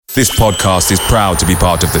This podcast is proud to be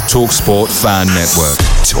part of the TalkSport Fan Network.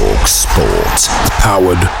 TalkSport.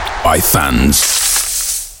 Powered by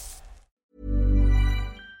fans.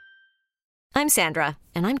 I'm Sandra,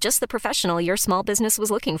 and I'm just the professional your small business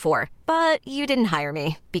was looking for. But you didn't hire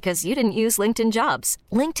me because you didn't use LinkedIn Jobs.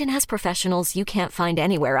 LinkedIn has professionals you can't find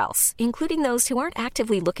anywhere else, including those who aren't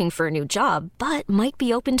actively looking for a new job, but might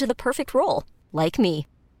be open to the perfect role, like me.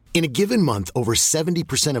 In a given month, over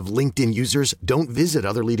 70% of LinkedIn users don't visit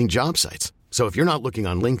other leading job sites. So if you're not looking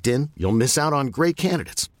on LinkedIn, you'll miss out on great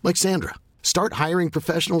candidates like Sandra. Start hiring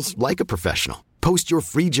professionals like a professional. Post your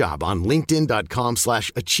free job on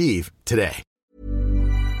linkedin.com/achieve today.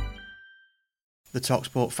 The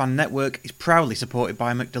TalkSport Fan Network is proudly supported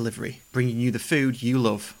by McDelivery, bringing you the food you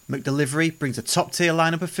love. McDelivery brings a top-tier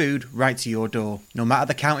lineup of food right to your door. No matter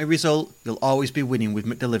the county result, you'll always be winning with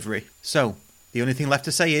McDelivery. So, the only thing left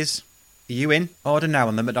to say is, are you in? Order now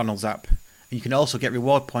on the McDonald's app. And you can also get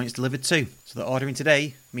reward points delivered too. So that ordering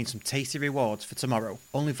today means some tasty rewards for tomorrow.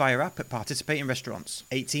 Only via app at participating restaurants.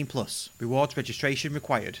 18 plus. Rewards registration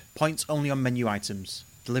required. Points only on menu items.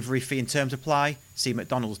 Delivery fee and terms apply. See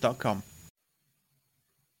mcdonalds.com.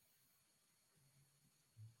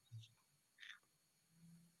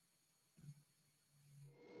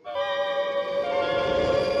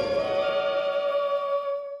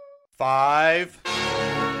 Five,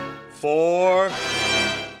 4,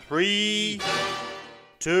 3,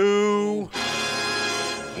 2,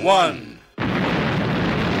 1. On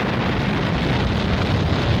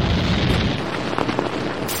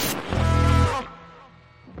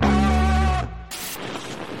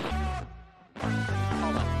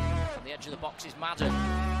the edge of the box is Madden.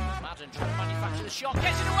 Madden trying to manufacture the shot,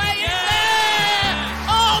 gets it away, it's there!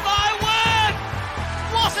 Oh my word!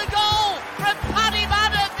 What a goal from Paddy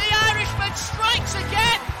Madden! The Irishman strikes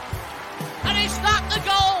again! And is that the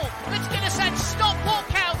goal that's going to send Stockport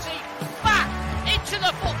County back into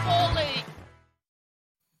the Football League?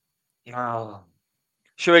 Oh.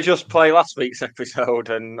 Should we just play last week's episode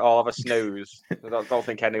and all have a snooze? I don't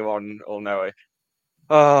think anyone will know it.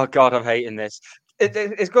 Oh, God, I'm hating this.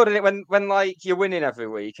 It's good, isn't it, when like you're winning every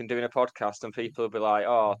week and doing a podcast and people will be like,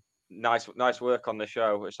 oh, nice work on the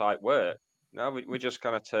show. It's like, work? No, we just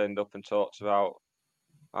kind of turned up and talked about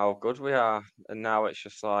how good we are. And now it's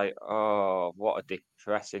just like, oh, what a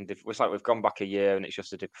depressing... It's like we've gone back a year and it's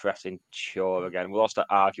just a depressing chore again. We'll all start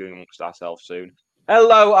arguing amongst ourselves soon.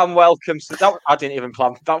 Hello and welcome to that. I didn't even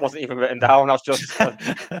plan. That wasn't even written down. I was just. I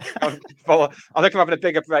think I'm having a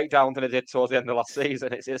bigger breakdown than I did towards the end of last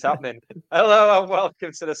season. It's happening. Hello and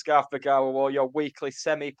welcome to the Scarf Begawa War, your weekly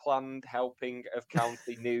semi-planned helping of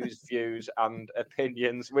county news, views, and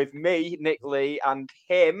opinions with me, Nick Lee, and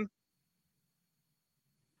him,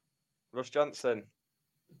 Russ Johnson.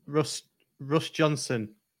 Russ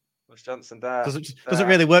Johnson. Russ Johnson. There doesn't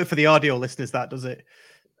really work for the audio listeners, that does it?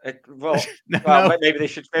 No. Maybe they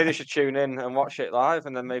should tune in and watch it live,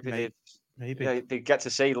 and then maybe they get to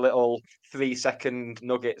see little 3-second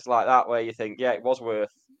nuggets like that where you think, yeah, it was worth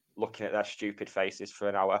looking at their stupid faces for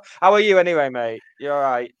an hour. How are you anyway, mate? You all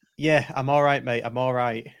right? Yeah, I'm all right, mate. I'm all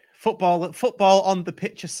right. Football on the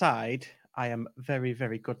pitch aside, I am very,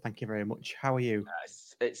 very good. Thank you very much. How are you?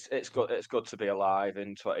 It's good. It's good to be alive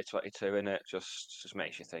in 2022, isn't it? Just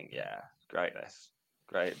makes you think, yeah, great.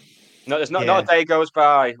 Great. No, there's not a day goes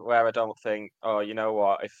by where I don't think, oh, you know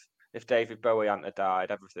what? If David Bowie hadn't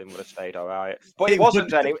died, everything would have stayed all right. But it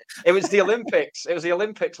wasn't then. It was the Olympics. It was the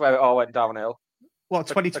Olympics where it all went downhill. What,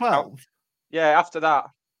 2012? Yeah, after that.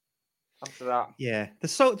 Yeah,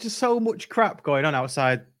 there's just so much crap going on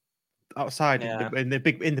outside in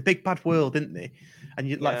the big bad world, isn't there? And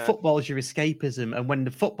you like football's your escapism, and when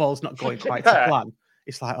the football's not going quite to plan,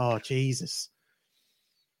 it's like, oh Jesus.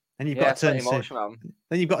 And you've got to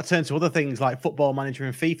turn to other things like Football Manager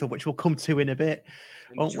and FIFA, which we'll come to in a bit,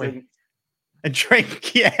 won't we? And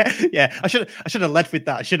drink, yeah. I should have led with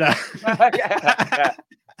that, should I?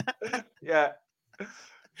 yeah.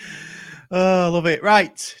 Oh, love it.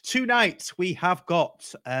 Right, tonight we have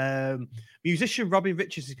got musician Robin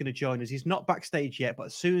Richards is going to join us. He's not backstage yet, but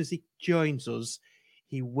as soon as he joins us,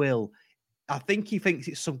 he will. I think he thinks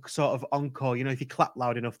it's some sort of encore. You know, if you clap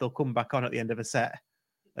loud enough, they'll come back on at the end of a set.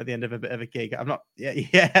 At the end of a bit of a gig. I'm not,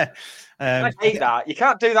 yeah. I hate that. You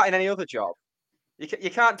can't do that in any other job. You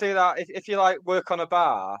can't do that if you like work on a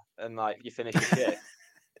bar and like you finish your shift.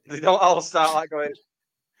 They don't all start like going,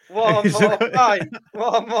 one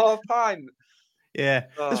more pint. Yeah.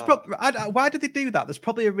 Oh. Why do they do that? There's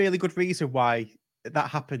probably a really good reason why that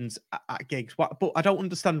happens at gigs. But I don't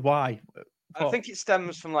understand why. I think it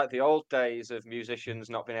stems from like the old days of musicians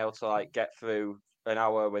not being able to like get through an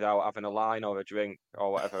hour without having a line or a drink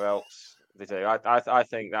or whatever else They do. I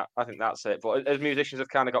think that's it. But as musicians have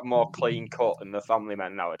kind of got more clean cut than the family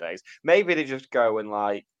men nowadays, maybe they just go and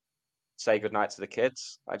like say goodnight to the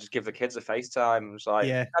kids. I just give the kids a FaceTime. It's like,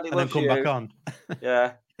 Yeah, Daddy and then loves come you. back on.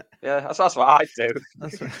 Yeah. That's what I do.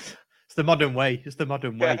 It's the modern way. It's the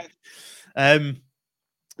modern way. Yeah.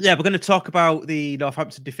 We're going to talk about the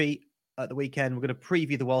Northampton defeat at the weekend. We're going to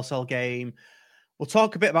preview the Walsall game. We'll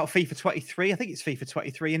talk a bit about FIFA 23. I think it's FIFA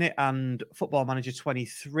 23 in it, and Football Manager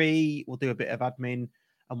 23. We'll do a bit of admin,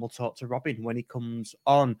 and we'll talk to Robin when he comes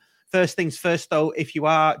on. First things first, though, if you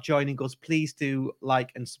are joining us, please do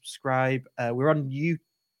like and subscribe. We're on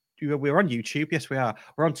YouTube. Yes, we are.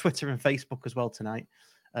 We're on Twitter and Facebook as well tonight,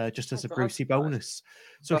 just as a Brucey bonus.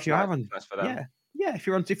 So if you are on, if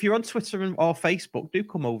you're on Twitter or Facebook, do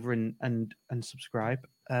come over and subscribe.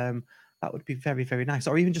 That would be very, very nice.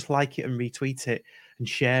 Or even just like it and retweet it and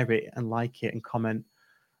share it and like it and comment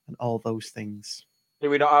and all those things.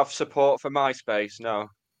 Do we not have support for MySpace? No.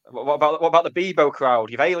 What about the Bebo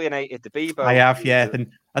crowd? You've alienated the Bebo. I have, yeah,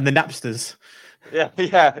 and the Napsters. Yeah,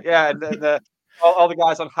 and all the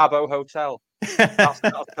guys on Habbo Hotel.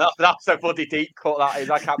 That's a bloody deep cut. That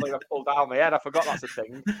is. I can't believe I pulled that out of my head. I forgot that's a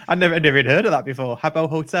thing. I never even heard of that before. Habbo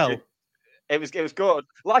Hotel. It was good.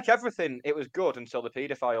 Like everything, it was good until the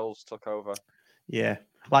paedophiles took over. Yeah,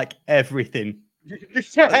 like everything.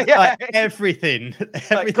 Yeah. Like everything.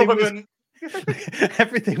 Like government.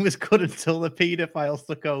 Everything was good until the paedophiles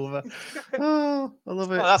took over. Oh, I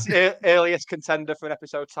love it. Well, that's the earliest contender for an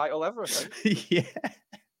episode title ever, I think. Yeah.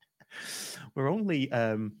 We're only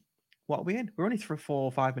what are we in? We're only 4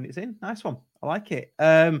 or 5 minutes in. Nice one. I like it.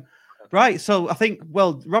 Right, so I think,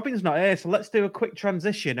 Robin's not here, so let's do a quick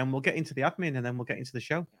transition and we'll get into the admin and then we'll get into the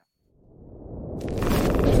show.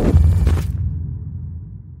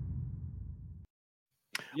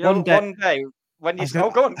 One day when you go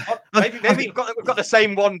on, maybe we've got the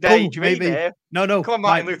same one day. Do you mean here? No. Come on,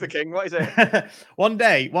 Martin Luther King. What is it? One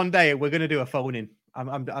day we're going to do a phone in.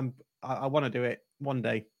 I want to do it one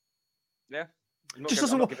day. Yeah. No,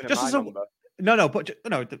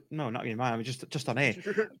 not in mind. Just on here,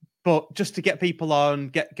 but just to get people on,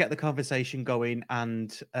 get the conversation going,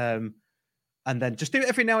 and then just do it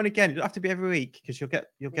every now and again. You don't have to be every week because you'll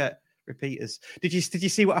get repeaters. Did you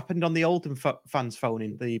see what happened on the Oldham fans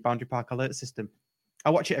phoning the Boundary Park alert system? I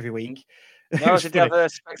watch it every week. No, did they have a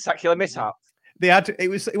spectacular mishap? They had it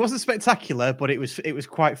wasn't spectacular, but it was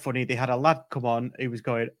quite funny. They had a lad come on who was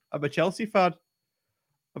going, "I'm a Chelsea fan.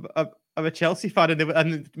 I'm a Chelsea fan,"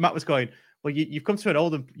 and Matt was going, "Well, you've come to an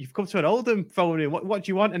Oldham phone in. What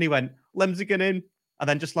do you want?" And he went, "Lemzigan in," and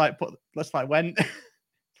then just like went.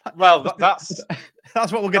 Well, that's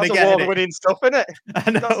what we're going to get. Award-winning stuff, isn't it?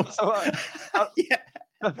 I know.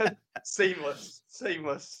 Yeah. Seamless.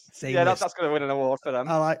 Yeah, that's going to win an award for them.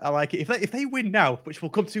 I like it. If they win now, which will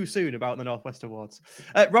come too soon about the Northwest Awards.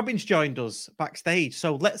 Robin's joined us backstage,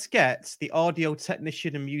 so let's get the audio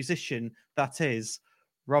technician and musician that is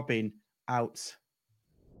Robin out.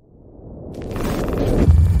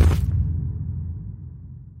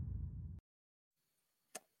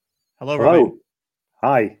 Hello, Robin.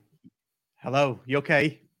 Hi. Hello. You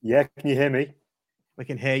okay? Yeah, can you hear me? We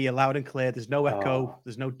can hear you loud and clear. There's no echo.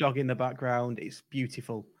 There's no dog in the background. It's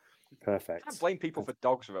beautiful. Perfect. I can't blame people for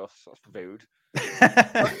dogs, Russ. That's rude.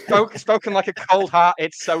 Spoken like a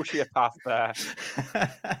cold-hearted sociopath there.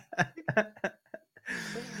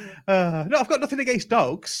 No, I've got nothing against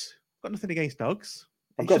dogs. I've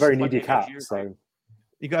got a very needy cat, so...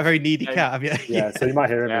 You got a very needy cat, have you? Yeah, so you might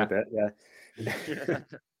hear him a bit, yeah.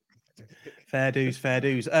 Fair dues.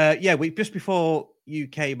 Just before you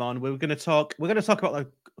came on, we're going to talk about the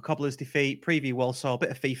Cobblers' defeat, preview Walsall, a bit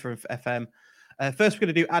of FIFA and FM. First, we're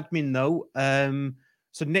going to do admin though.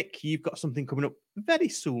 So Nick, you've got something coming up very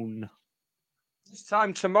soon. This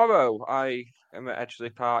time tomorrow, I am at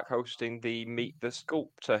Edgeley Park hosting the Meet the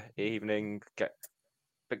Sculptor evening. Get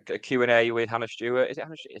a Q&A with Hannah Stewart. Is it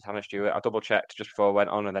Hannah? It's Hannah Stewart. I double checked just before I went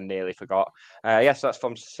on and then nearly forgot. Yes, that's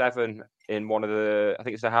from 7 in one of the, I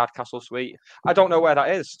think it's the Hardcastle suite. I don't know where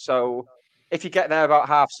that is. So if you get there about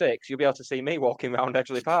 6:30, you'll be able to see me walking around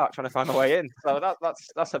Edgeley Park trying to find my way in. So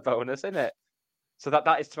that's a bonus, isn't it? So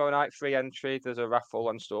that is tomorrow night, free entry. There's a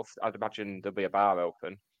raffle and stuff. I'd imagine there'll be a bar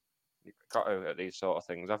open. You've got to at these sort of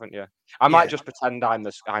things, haven't you? I might just pretend I'm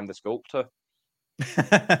the sculptor.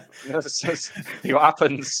 See what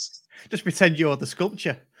happens. Just pretend you're the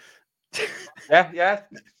sculpture. Yeah.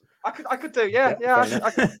 I could do. Yeah.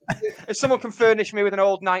 I could, if someone can furnish me with an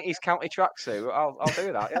old 90s county tracksuit, I'll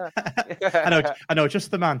do that. Yeah. I know.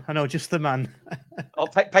 Just the man. I'll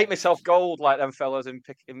paint myself gold like them fellas in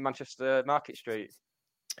Manchester Market Street.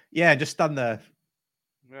 Yeah, just stand there.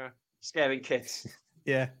 Yeah, scaring kids.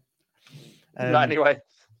 Yeah. Anyway.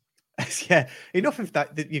 Yeah, enough of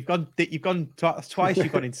that. You've gone twice.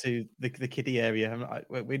 You've gone into the kiddie area.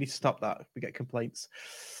 We need to stop that. We get complaints.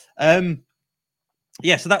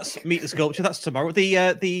 Yeah, so that's Meet the Sculpture. That's tomorrow.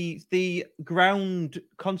 The ground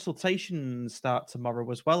consultations start tomorrow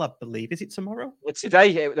as well, I believe. Is it tomorrow? It's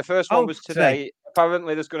today. The first one was today.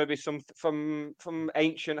 Apparently, there's going to be some from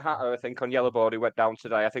Ancient Hatter, I think, on Yellowboard, who went down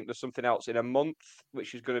today. I think there's something else in a month,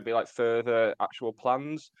 which is going to be like further actual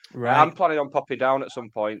plans. Right. I'm planning on popping down at some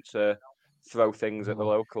point to throw things at the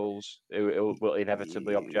locals who will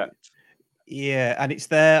inevitably object. Yeah, and it's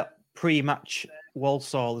their pre-match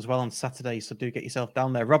Walsall as well on Saturday, so do get yourself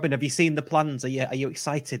down there. Robin, have you seen the plans? Are you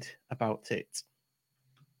excited about it?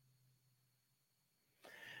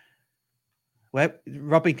 Well,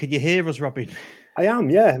 Robin, can you hear us, Robin? I am,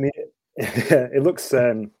 yeah. I mean, it looks,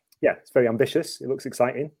 it's very ambitious. It looks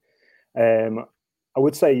exciting. I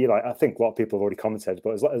would say, I think a lot of people have already commented,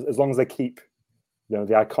 but as long as they keep, the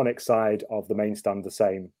iconic side of the main stand the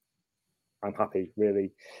same, I'm happy,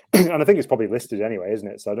 really. And I think it's probably listed anyway, isn't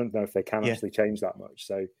it? So I don't know if they can actually change that much.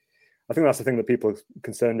 So I think that's the thing that people are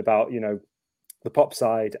concerned about. The pop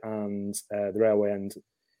side and the railway end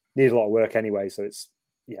need a lot of work anyway. So it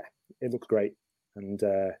looks great. And,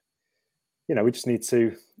 we just need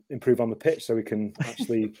to improve on the pitch so we can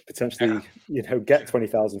actually potentially, get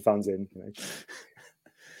 20,000 fans in.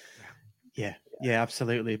 Yeah,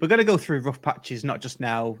 absolutely. We're going to go through rough patches, not just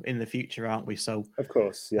now, in the future, aren't we? So, of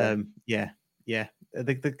course, yeah. The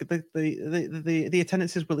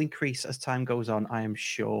attendances will increase as time goes on, I am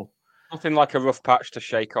sure. Something like a rough patch to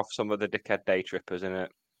shake off some of the dickhead day trippers, isn't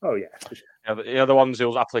it? Oh yeah, for sure. The ones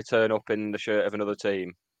who'll happily turn up in the shirt of another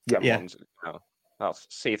team. Yeah. Ones, I'll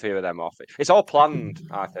see a few of them off. It's all planned,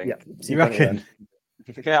 I think. Yeah, you reckon?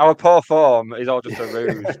 Yeah, our poor form is all just a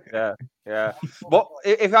ruse. Yeah. But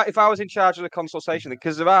if I was in charge of the consultation,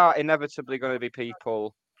 because there are inevitably going to be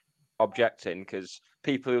people objecting, because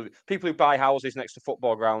people who buy houses next to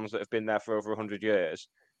football grounds that have been there for over 100 years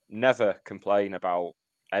never complain about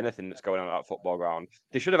anything that's going on at that football ground.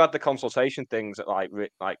 They should have had the consultation things at like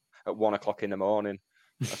at 1 o'clock in the morning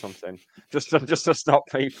or something, just to stop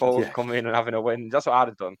people coming in and having a win. That's what I'd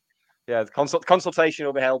have done. Yeah, the consultation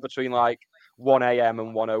will be held between like 1 a.m.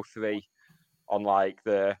 and 1:03 on like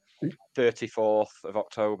the 34th of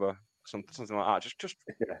October, something like that. Just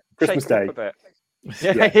Christmas Day. Up a bit.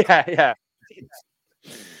 Yeah.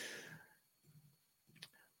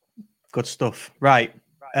 Good stuff. Right.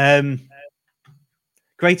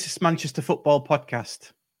 Greatest Manchester football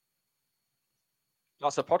podcast.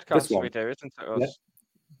 That's a podcast we do, isn't it? Yeah.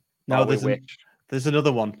 No, there's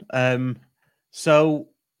another one. So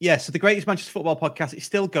the Greatest Manchester Football Podcast is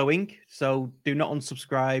still going. So do not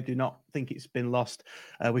unsubscribe. Do not think it's been lost.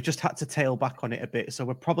 We've just had to tail back on it a bit. So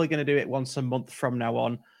we're probably going to do it once a month from now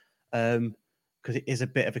on, because it is a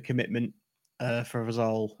bit of a commitment for us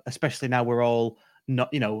all, especially now we're all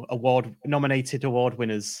not, nominated award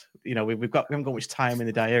winners. We haven't got much time in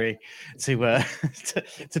the diary to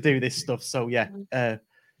do this stuff. So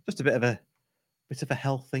just a bit of a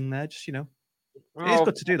health thing there. Just it is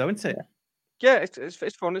good to do though, isn't it? Yeah, it's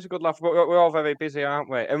fun. It's a good laugh. We're all very busy, aren't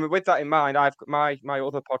we? And with that in mind, I've got my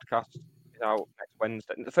other podcast is out next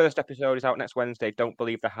Wednesday. The first episode is out next Wednesday. Don't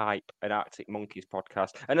Believe the Hype, an Arctic Monkeys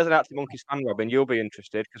podcast. And as an Arctic Monkeys fan, Robin, you'll be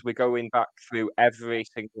interested because we're going back through every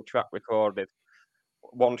single track recorded,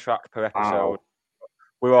 one track per episode. Wow.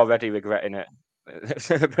 We're already regretting it.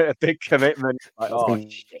 It's a big commitment.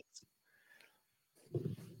 Shit.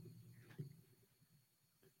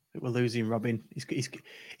 We're losing Robin. He's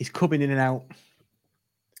coming in and out.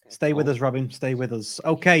 Stay with us, Robin. Stay with us.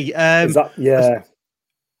 Okay. Is that,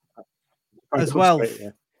 as well.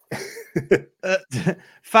 Straight, yeah.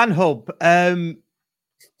 Fan Hub.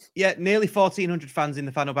 Nearly 1,400 fans in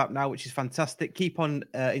the Fan Hub app now, which is fantastic. Keep on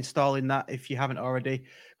installing that if you haven't already,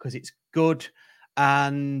 because it's good.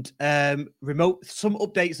 And some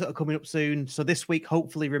updates that are coming up soon. So this week,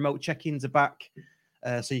 hopefully, remote check-ins are back.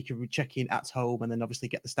 So you can check in at home and then obviously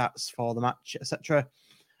get the stats for the match, etc.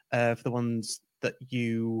 For the ones that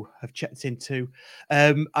you have checked into.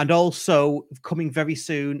 And also coming very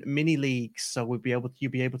soon, mini leagues. So you'll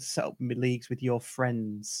be able to set up mini leagues with your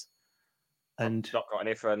friends. And I've not got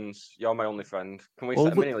any friends. You're my only friend. Can we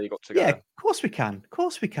set a mini league up together? Yeah, of course we can. Of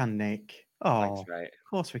course we can, Nick. Oh, thanks, mate. Of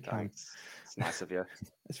course we can. Thanks. It's nice of you.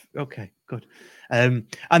 Okay, good. And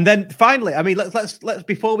then finally, I mean, let's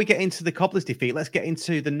before we get into the Cobblers defeat, let's get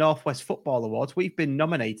into the Northwest Football Awards. We've been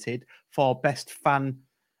nominated for Best Fan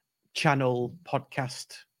Channel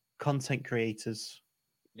Podcast Content Creators.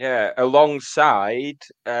 Yeah, alongside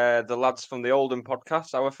the lads from the Oldham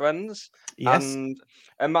podcast, our friends, yes, and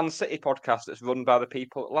a Man City podcast that's run by the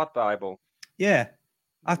people at Lad Bible. Yeah.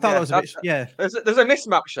 I thought that was a bit. Yeah. There's a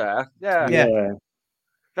mismatch there. Yeah. Yeah.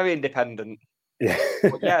 Very independent. Yeah.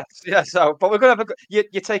 But yeah. So, but we're gonna have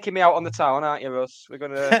you're taking me out on the town, aren't you, Russ? You're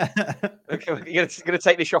gonna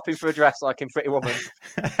take me shopping for a dress like in Pretty Woman.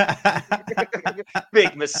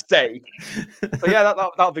 Big mistake. So yeah,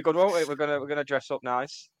 that'll be good, won't it? We're gonna dress up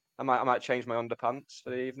nice. I might change my underpants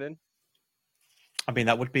for the evening. I mean,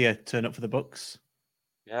 that would be a turn up for the Bucks.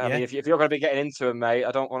 Yeah, I mean, if you're going to be getting into them, mate,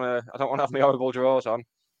 I don't want to have my horrible drawers on.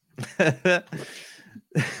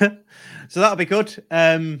 So that'll be good.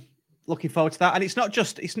 Looking forward to that. And it's not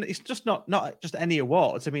just not just any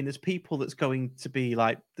awards. I mean, there's people that's going to be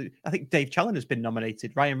like. I think Dave Challoner's been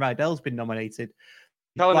nominated. Ryan Rydell's been nominated.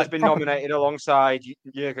 Challoner's been nominated alongside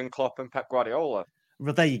Jurgen Klopp and Pep Guardiola.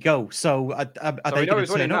 Well, there you go. So are they going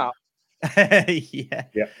to turn up? Yeah.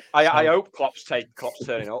 I hope Klopp's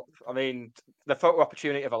turning up. I mean, the photo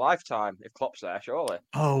opportunity of a lifetime if Klopp's there, surely.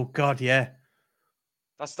 Oh God, yeah.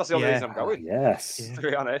 That's the only reason I'm going. Yes. To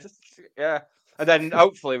be honest, yeah. And then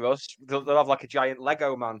hopefully, Russ, they'll have like a giant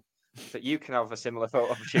Lego man that you can have a similar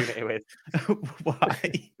photo opportunity with.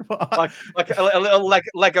 Why? Like a little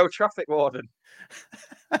Lego traffic warden.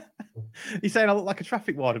 You're saying I look like a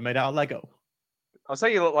traffic warden made out of Lego? I'll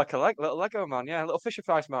say you look like a little Lego man, yeah, a little Fisher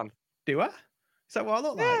Price man. Do I? Is that what I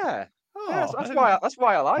look like? Yeah. Oh, yeah, that's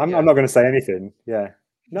why I like it. I'm not going to say anything. Yeah.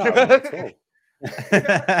 No, not at all.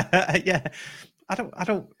 Yeah. I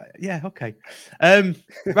don't. Yeah. Okay.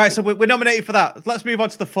 Right. So we're nominated for that. Let's move on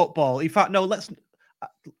to the football. In fact, no.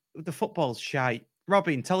 The football's shite.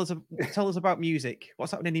 Robin, tell us about music.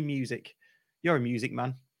 What's happening in music? You're a music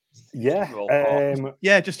man. Yeah.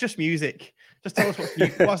 Yeah. Just music. Just tell us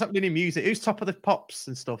what's happening in music. Who's top of the pops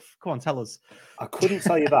and stuff? Come on, tell us. I couldn't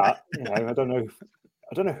tell you that. I don't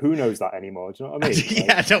know who knows that anymore. Do you know what I mean?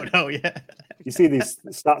 Yeah, I don't know. Yeah. You see these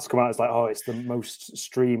stats come out. It's like, oh, it's the most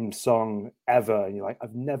streamed song ever, and you're like,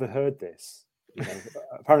 I've never heard this.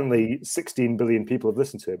 Apparently, 16 billion people have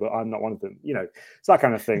listened to it, but I'm not one of them. It's that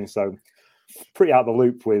kind of thing. So, pretty out of the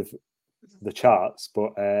loop with the charts,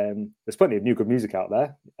 but there's plenty of new good music out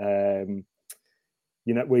there.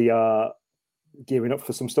 We are gearing up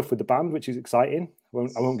for some stuff with the band, which is exciting.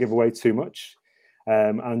 I won't give away too much.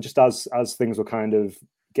 And just as things were kind of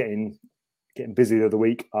getting busy the other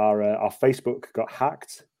week, our Facebook got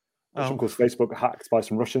hacked. Uncle's Facebook got hacked by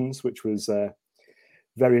some Russians, which was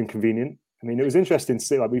very inconvenient. I mean, it was interesting to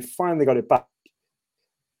see, like, we finally got it back.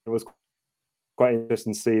 It was quite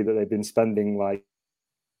interesting to see that they've been spending like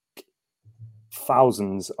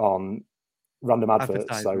thousands on random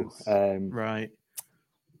adverts. So, right.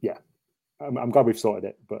 Yeah. I'm glad we've sorted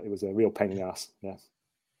it, but it was a real pain in the ass. Yeah.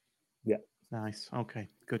 Yeah. Nice. Okay.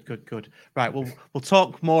 Good. Right. We'll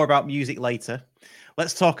talk more about music later.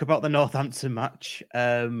 Let's talk about the Northampton match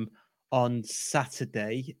on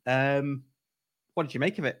Saturday. What did you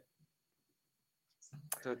make of it?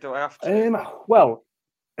 Do I have to? Well,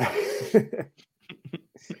 did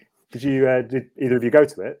either of you go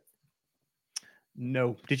to it?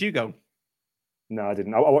 No. Did you go? No, I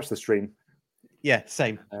didn't. I watched the stream. Yeah,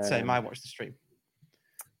 same. I watched the stream.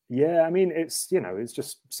 Yeah, I mean, it's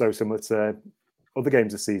just so similar to other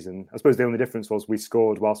games this season. I suppose the only difference was we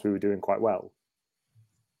scored whilst we were doing quite well.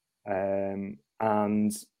 And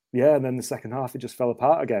then the second half, it just fell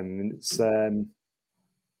apart again. And it's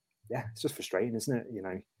just frustrating, isn't it?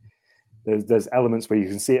 There's elements where you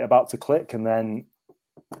can see it about to click, and then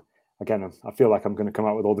again, I feel like I'm going to come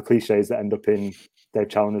out with all the cliches that end up in Dave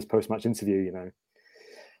Challoner's post-match interview.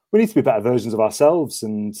 We need to be better versions of ourselves,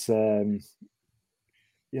 and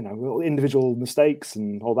individual mistakes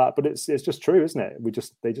and all that. But it's just true, isn't it?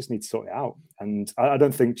 They just need to sort it out, and I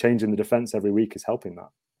don't think changing the defense every week is helping that.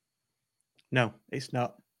 No, it's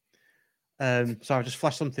not. So I just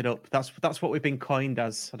flashed something up. That's what we've been coined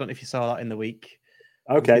as. I don't know if you saw that in the week.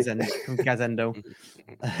 Okay. From Gazendo.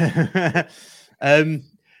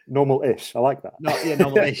 Normal-ish. I like that.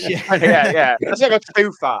 Normal-ish. Yeah. yeah. That's not go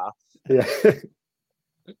too far. Yeah.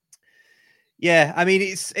 Yeah. I mean,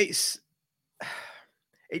 it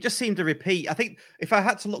just seemed to repeat. I think if I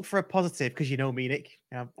had to look for a positive, because me, Nick,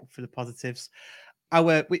 for the positives,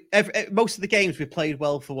 most of the games we played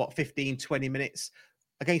well for 15, 20 minutes.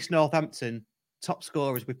 Against Northampton, top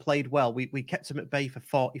scorers, we played well. We kept them at bay for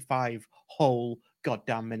 45 whole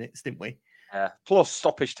goddamn minutes, didn't we? Yeah. Plus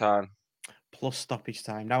stoppage time.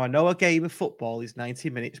 Now, I know a game of football is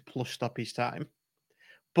 90 minutes plus stoppage time,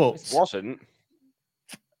 but it wasn't.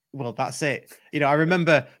 Well, that's it. I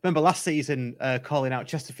remember last season calling out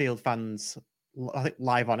Chesterfield fans, I think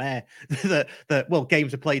live on air, that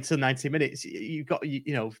games are played till 90 minutes. You've got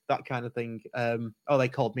that kind of thing. They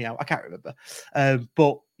called me out. I can't remember.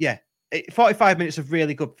 But yeah, 45 minutes of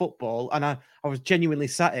really good football, and I was genuinely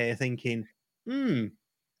sat here thinking,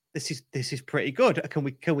 this is pretty good.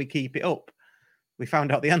 Can we keep it up? We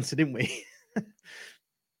found out the answer, didn't we?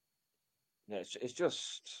 Yeah, it's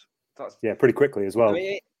just that's pretty quickly as well.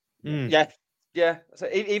 I mean, yeah. So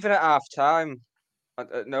even at half time,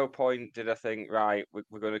 at no point did I think, right,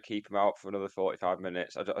 we're going to keep him out for another 45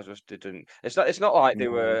 minutes. I just didn't. It's not like they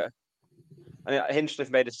were. I mean,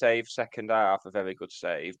 Hinchliffe made a save second half, a very good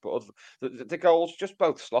save, but the goals just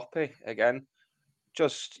both sloppy again.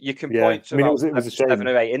 Just you can point to it was a shame. 7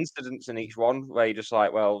 or 8 incidents in each one where you're just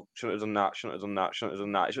like, well, shouldn't have done that, shouldn't have done that, shouldn't have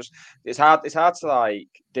done that. It's hard to like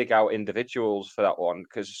dig out individuals for that one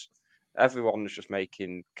because everyone's just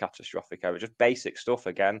making catastrophic errors, just basic stuff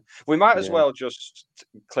again. We might as well just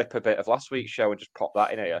clip a bit of last week's show and just pop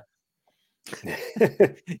that in here.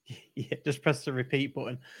 Just press the repeat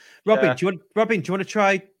button. Robin, do you want to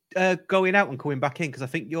try going out and coming back in? Because I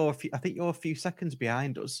think you're a few seconds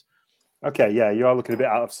behind us. Okay, yeah, you are looking a bit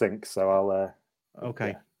out of sync, so I'll.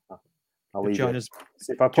 Okay. Yeah, I'll leave join it. us.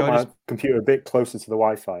 See if I put my computer a bit closer to the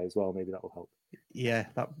Wi-Fi as well, maybe that will help. Yeah,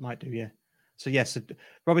 that might do. Yeah. So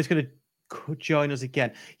Robbie's going to join us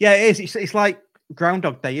again. Yeah, it is. It's like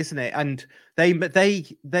Groundhog Day, isn't it? And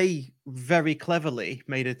they very cleverly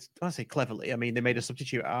made it. I say cleverly. I mean, they made a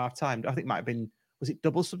substitute at half time. I think it might have been. Was it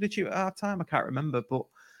double substitute at half time? I can't remember, but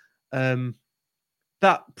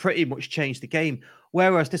that pretty much changed the game.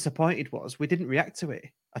 Where I was disappointed was we didn't react to it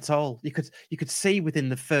at all. You could see within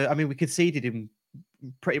the first. I mean, we conceded in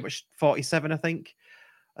pretty much 47, I think.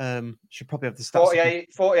 Should probably have the stats.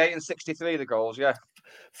 48 and 63 the goals, yeah.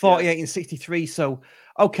 48 and 63. So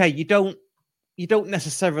okay, you don't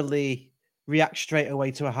necessarily react straight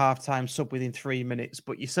away to a halftime sub within 3 minutes,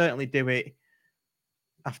 but you certainly do it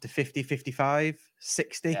after 50, 55,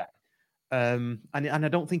 60. Yeah. And I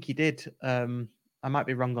don't think he did. I might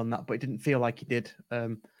be wrong on that, but it didn't feel like he did. I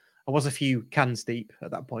was a few cans deep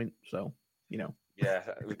at that point, so you know. Yeah,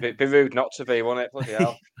 it would be rude not to be, wouldn't it? Bloody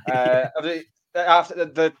hell. After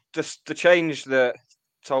the change that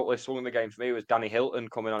totally swung the game for me was Danny Hilton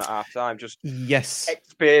coming on at half time. Just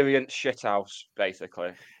experienced shithouse,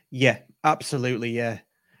 basically. Yeah, absolutely.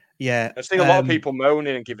 Yeah. I've seen a lot of people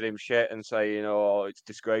moaning and giving him shit and saying, "Oh, it's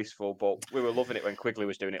disgraceful," but we were loving it when Quigley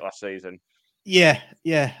was doing it last season. Yeah,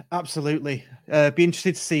 absolutely. Be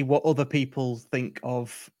interested to see what other people think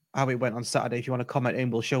of how it went on Saturday. If you want to comment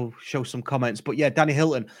in, we'll show some comments. But yeah, Danny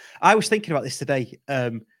Hilton. I was thinking about this today.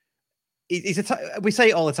 We say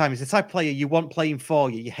it all the time. He's the type of player you want playing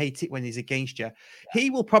for you. You hate it when he's against you.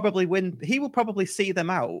 He will probably win. He will probably see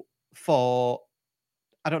them out for,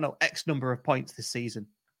 I don't know, X number of points this season.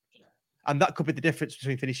 And that could be the difference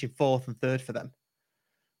between finishing 4th and 3rd for them.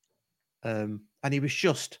 And he was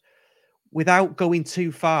just, without going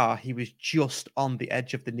too far, he was just on the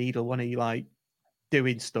edge of the needle when he like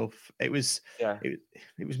doing stuff. It was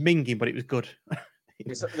minging, but it was good.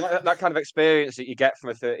 It's that kind of experience that you get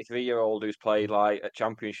from a 33-year-old who's played like at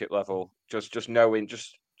championship level, just knowing,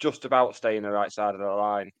 just about staying the right side of the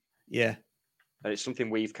line. Yeah, and it's something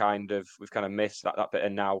we've kind of missed, that bit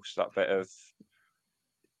of nous, that bit of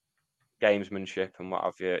gamesmanship and what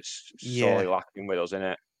have you. It's sorely lacking with us, isn't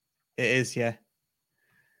it? It is, yeah.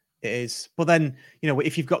 It is. But then,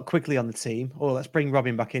 if you've got Quigley on the team, let's bring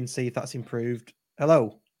Robin back in, see if that's improved.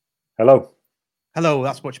 Hello,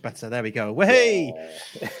 that's much better. There we go. Hey!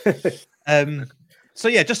 So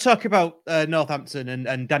yeah, just talk about Northampton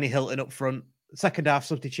and Danny Hilton up front. Second half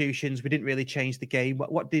substitutions, we didn't really change the game.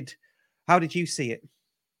 How did you see it?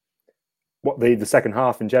 What, the second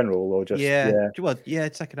half in general, or just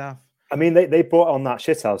second half. I mean, they brought on that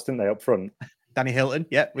shithouse, didn't they, up front? Danny Hilton,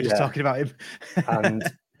 we're just talking about him. And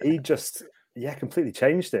he just, completely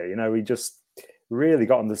changed it. He just really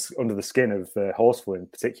got under the skin of Horsfall in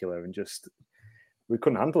particular, and just we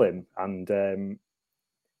couldn't handle him. And I mean,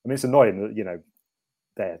 it's annoying that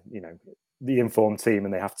they're the informed team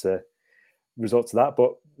and they have to resort to that.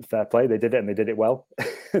 But fair play, they did it and they did it well.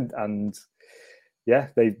 and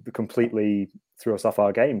they completely threw us off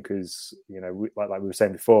our game because like we were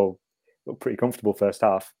saying before, looked pretty comfortable first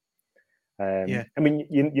half. I mean,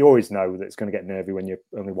 you always know that it's going to get nervy when you're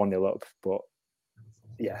only 1-0 up, but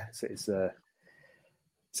it's a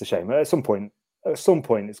shame. At some point,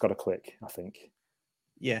 it's got to click, I think.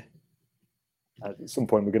 Yeah. At some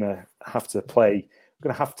point, we're going to have to play. We're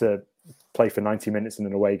going to have to play for 90 minutes in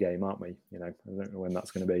an away game, aren't we? I don't know when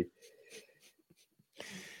that's going to be.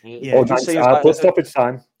 Yeah, or stoppage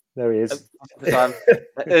time. There he is.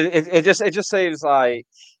 It just seems like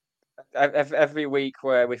every week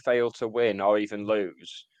where we fail to win or even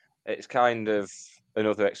lose, it's kind of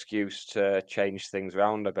another excuse to change things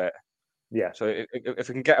around a bit. Yeah. So if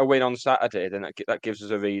we can get a win on Saturday, then that gives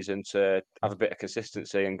us a reason to have a bit of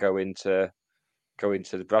consistency and go into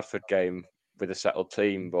the Bradford game with a settled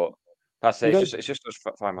team. But that's it. It's just those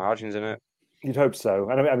fine margins, isn't it? You'd hope so.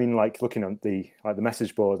 And I mean, like looking at the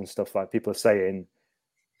message boards and stuff, like people are saying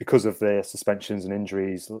because of the suspensions and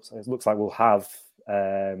injuries, it looks like we'll have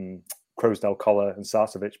Crosdale, Collar, and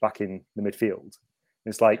Sarcevic back in the midfield.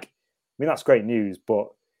 It's like, I mean, that's great news, but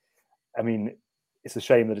I mean, it's a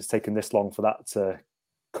shame that it's taken this long for that to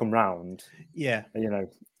come round. Yeah, and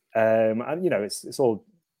it's all.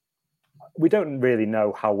 We don't really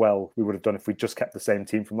know how well we would have done if we just kept the same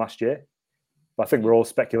team from last year. But I think we're all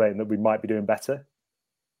speculating that we might be doing better.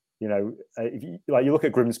 If you look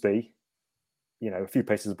at Grimsby, a few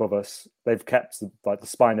paces above us, they've kept the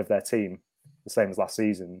spine of their team the same as last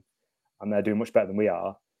season, and they're doing much better than we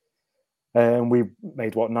are. We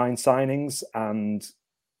made 9 signings and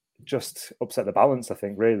just upset the balance, I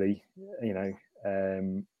think, really.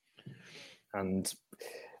 And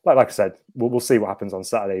like I said, we'll see what happens on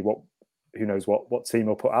Saturday. Who knows what team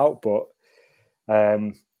will put out, but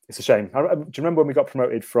it's a shame. Do you remember when we got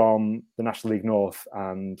promoted from the National League North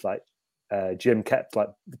and Jim kept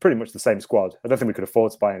pretty much the same squad? I don't think we could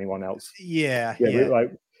afford to buy anyone else. Yeah.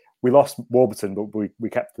 We lost Warburton, but we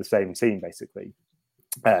kept the same team basically.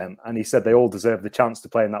 And he said they all deserve the chance to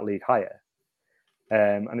play in that league higher.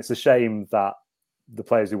 And it's a shame that the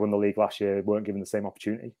players who won the league last year weren't given the same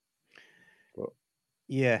opportunity. But,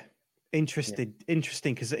 yeah. Interesting,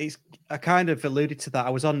 because I kind of alluded to that. I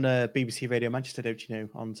was on BBC Radio Manchester, don't you know,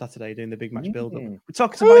 on Saturday doing the big match build-up. We're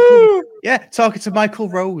talking to Michael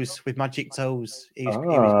Rose with Magic Toes. He was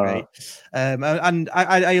great. And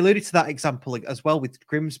I alluded to that example as well with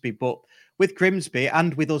Grimsby, but with Grimsby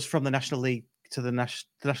and with us from the National League to the National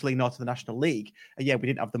League North to the National League, we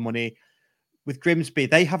didn't have the money. With Grimsby,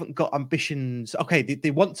 they haven't got ambitions. Okay,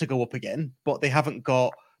 they want to go up again, but they haven't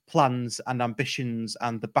got plans and ambitions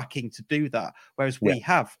and the backing to do that, whereas we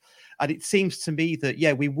have. And it seems to me that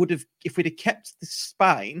we would have, if we'd have kept the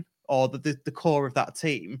spine or the core of that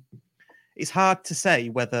team, it's hard to say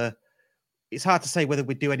whether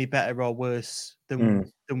we'd do any better or worse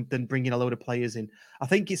than bringing a load of players in. I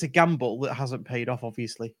think it's a gamble that hasn't paid off,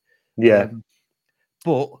 obviously.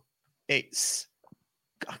 But it's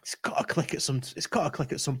got to click at some. It's got to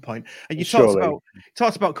click at some point. And you talked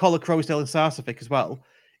about Collar, Crosdale, and Sarcevic as well.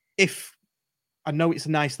 If I know it's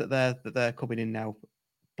nice that they're coming in now,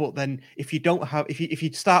 but then if you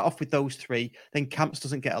start off with those 3, then Camps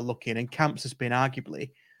doesn't get a look in, and Camps has been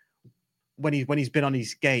arguably when he's been on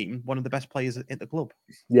his game one of the best players at the club.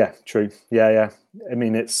 Yeah, true. Yeah. I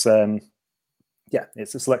mean, it's a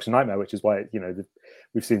selection nightmare, which is why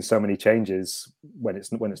we've seen so many changes when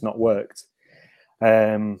it's not worked.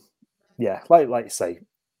 Like you say,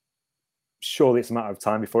 surely it's a matter of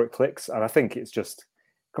time before it clicks, and I think it's just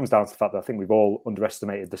comes down to the fact that I think we've all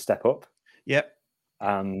underestimated the step up. Yep.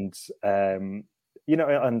 And and I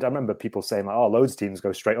remember people saying loads of teams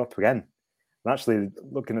go straight up again. And actually,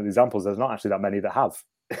 looking at the examples, there's not actually that many that have.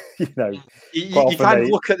 You kind of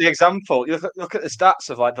look at the example. You look at the stats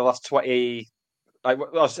of the last 20.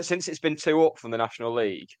 Since it's been 2 up from the National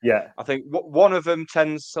League, I think one of them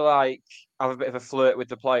tends to have a bit of a flirt with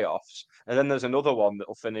the playoffs, and then there's another one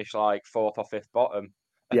that'll finish 4th or 5th bottom.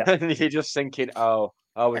 Yeah, and you're just thinking, we're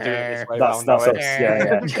doing it this way round. That's us.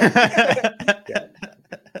 Yeah.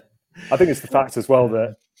 I think it's the fact as well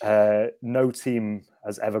that no team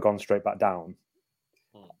has ever gone straight back down,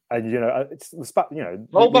 and it's the fact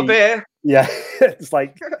hold my beer. Yeah, it's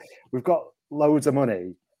like we've got loads of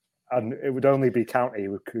money. And it would only be County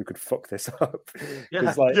who could fuck this up.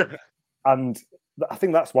 And I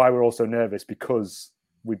think that's why we're all so nervous, because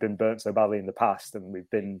we've been burnt so badly in the past, and we've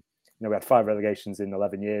been, we had 5 relegations in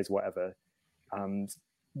 11 years, whatever, and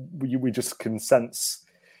we just can sense,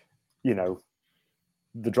 the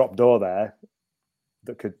drop door there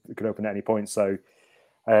that could open at any point. So,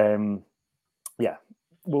 we'll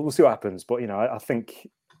see what happens. But I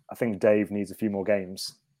think Dave needs a few more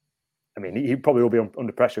games. I mean, he probably will be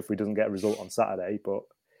under pressure if he doesn't get a result on Saturday, but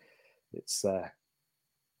it's,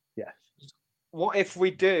 What if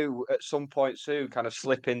we do at some point soon kind of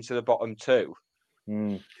slip into the bottom 2?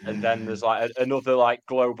 And then there's another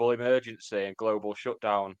global emergency and global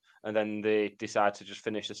shutdown, and then they decide to just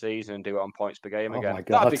finish the season and do it on points per game again. My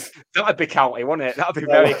God. That'd be County, wouldn't it? That'd be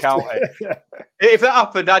very County. If that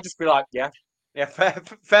happened, I'd just be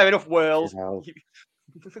fair enough, world.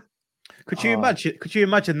 Could you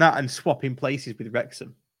imagine that and swapping places with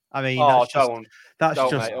Wrexham? I mean, that's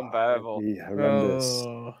just unbearable. Horrendous.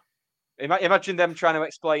 Imagine them trying to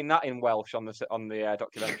explain that in Welsh on the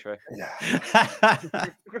documentary.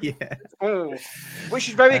 Yeah. Oh, which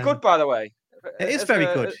is very good, by the way. It is very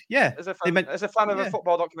good. Yeah. As a fan of a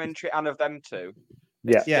football documentary and of them too.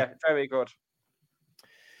 Yeah. Very good.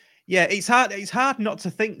 Yeah, it's hard not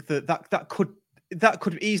to think that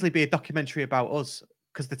could easily be a documentary about us,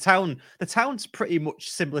 because the town's pretty much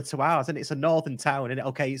similar to ours, and it's a northern town, and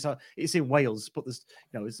okay, it's in Wales, but there's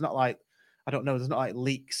it's not like, I don't know, there's not like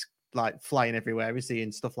leaks like flying everywhere, is he,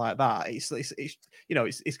 and stuff like that. It's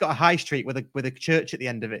got a high street with a church at the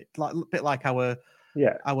end of it, like a bit like our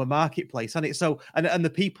marketplace, and it's so and the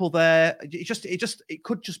people there, it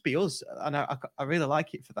could just be us, and I really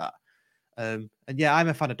like it for that. And yeah, I'm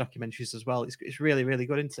a fan of documentaries as well. It's really, really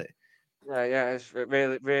good, isn't it? Yeah, it's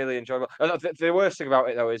really, really enjoyable. The worst thing about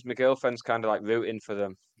it though is my girlfriend's kind of like rooting for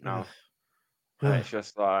them now. And it's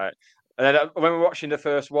just like, and then when we were watching the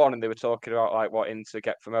first one and they were talking about like wanting to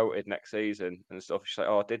get promoted next season and stuff, she's like,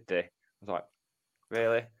 "Oh, did they?" I was like,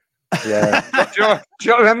 "Really?" Yeah. do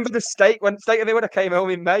you remember the state of the when I came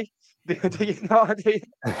home in May? Do you know?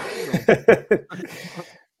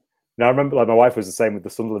 Now, I remember, like, my wife was the same with the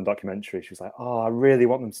Sunderland documentary. She was like, "Oh, I really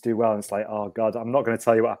want them to do well." And it's like, "Oh God, I'm not going to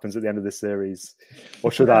tell you what happens at the end of this series,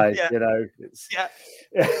 or should I?" Yeah. You know,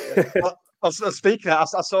 Speaking of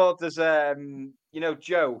that, I saw there's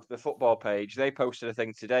Joe, the football page. They posted a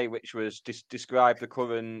thing today which was describe the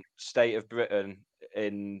current state of Britain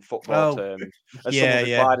in football terms. And someone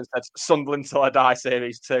replied and said, "Sunderland till I die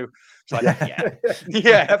series 2." It's like,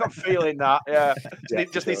 yeah, I'm feeling that. Yeah,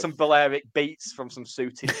 just need some Balearic beats from some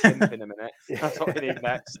suited simp in a minute. That's what we need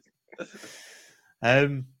next.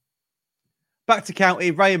 Back to county.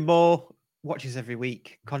 Ryan Moore watches every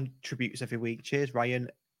week, contributes every week. Cheers, Ryan.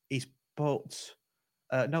 He's put.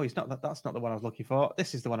 No, he's not. That's not the one I was looking for.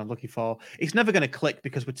 This is the one I'm looking for. It's never going to click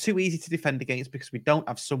because we're too easy to defend against, because we don't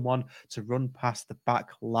have someone to run past the back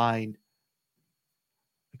line.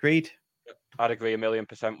 Agreed? I'd agree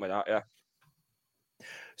 1,000,000% with that, yeah.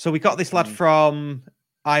 So we got this lad from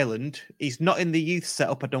Ireland. He's not in the youth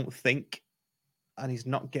setup, I don't think, and he's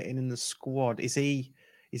not getting in the squad. Is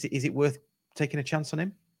it worth taking a chance on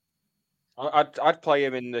him? I'd play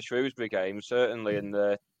him in the Shrewsbury game, certainly in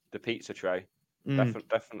the pizza tray.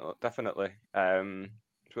 Definitely.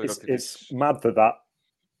 It's mad that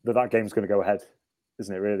game's going to go ahead,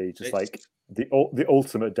 isn't it? Really, just like the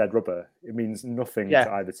ultimate dead rubber. It means nothing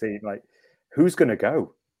to either team. Like, who's going to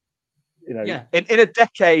go? You know, in a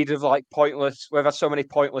decade of like pointless, we've had so many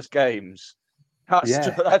pointless games.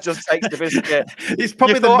 That just takes the biscuit. It's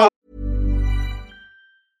probably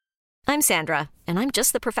I'm Sandra, and I'm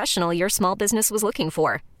just the professional your small business was looking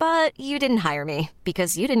for. But you didn't hire me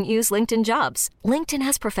because you didn't use LinkedIn Jobs. LinkedIn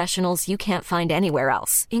has professionals you can't find anywhere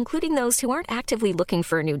else, including those who aren't actively looking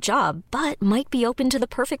for a new job, but might be open to the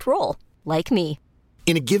perfect role, like me.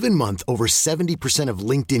 In a given month, over 70% of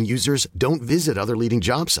LinkedIn users don't visit other leading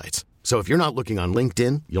job sites. So if you're not looking on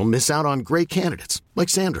LinkedIn, you'll miss out on great candidates like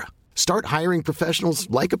Sandra. Start hiring professionals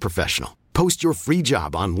like a professional. Post your free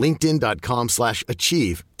job on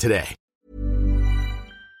linkedin.com/achieve today.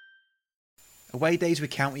 Away days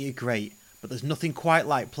with county are great, but there's nothing quite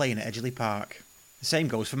like playing at Edgeley Park. The same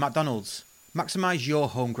goes for McDonald's. Maximise your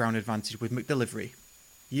home ground advantage with McDelivery.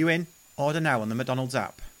 You in? Order now on the McDonald's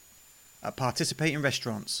app. At participating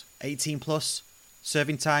restaurants, 18 plus,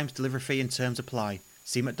 serving times, delivery fee and terms apply.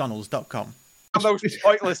 See mcdonalds.com. The most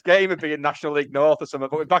pointless game would be in National League North or something,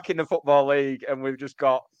 but we're back in the Football League and we've just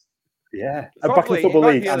got... Yeah, back in the Football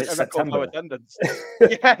League and it's September. Attendance.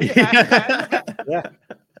 Yeah.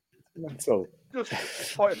 Mental. Do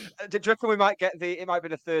you reckon we might get it might be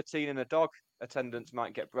the 13 and a dog attendance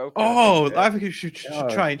might get broken? Oh, I think we should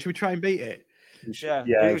try. Should we try and beat it? We should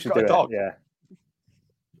do it. Dog. Yeah.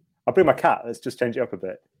 I'll bring my cat. Let's just change it up a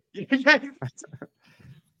bit.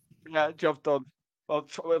 Yeah, job done. Well,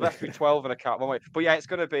 we'll have to be 12 and a cat, won't we? But yeah, it's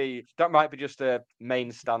going to be, that might be just a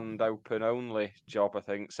main stand open only job, I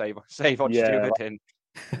think. Save on stewarding.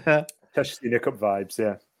 Cheshire Senior Cup vibes,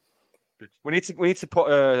 yeah. We need to put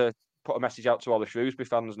a message out to all the Shrewsbury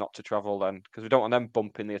fans not to travel then, because we don't want them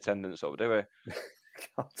bumping the attendance up, do we?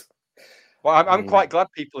 Well, I'm quite glad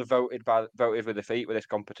people have voted with their feet with this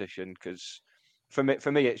competition, because for me,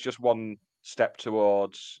 it's just one step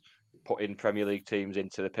towards putting Premier League teams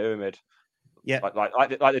into the pyramid. Yeah,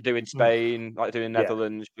 like they do in Spain, like they do in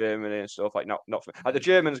Netherlands, Germany, and stuff. Like not for, like the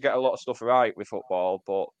Germans get a lot of stuff right with football,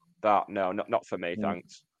 but not for me,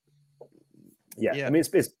 thanks. Yeah, I mean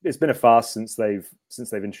it's been a farce since they've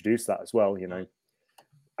introduced that as well, you know,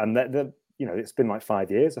 and that it's been like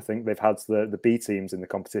 5 years. I think they've had the B teams in the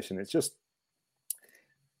competition. It's just,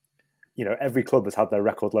 every club has had their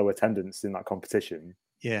record low attendance in that competition.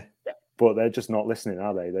 Yeah. but they're just not listening,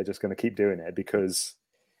 are they? They're just going to keep doing it because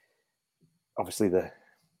obviously the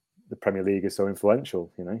Premier League is so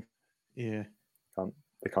influential, you know. Yeah.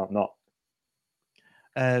 They can't not.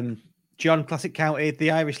 John, Classic County,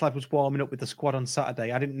 the Irish lad was warming up with the squad on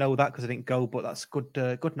Saturday. I didn't know that because I didn't go, but that's good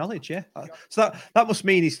knowledge, yeah. So that must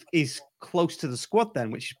mean he's close to the squad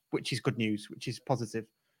then, which is good news, which is positive.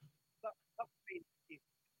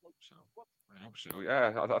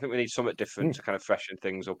 Yeah, I think we need something different to kind of freshen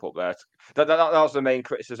things up there. That was the main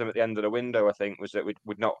criticism at the end of the window, I think, was that we'd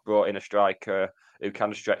not brought in a striker who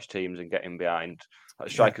can stretch teams and get in behind.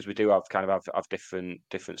 Strikers we do have kind of have different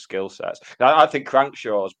skill sets. Now, I think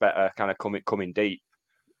Crankshaw's better kind of coming deep.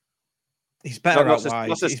 He's better out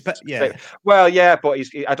wide. Yeah. Well, yeah, but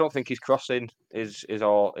I don't think his crossing is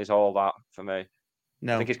all that for me.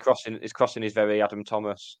 No, I think his crossing is very Adam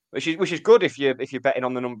Thomas, which is good if you're betting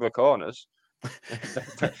on the number of corners.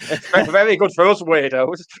 It's very good for us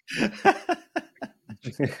weirdos.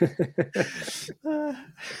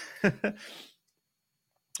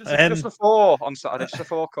 Just the 4 on Saturday. Just the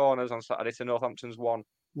 4 corners on Saturday to Northampton's 1.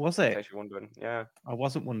 Was it? In case you're wondering, yeah. I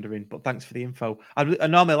wasn't wondering, but thanks for the info. I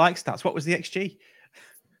normally like stats. What was the XG?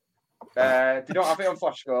 They don't have it on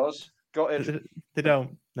flash scores. Got it. They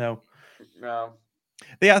don't. No. No.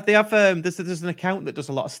 They have. There's an account that does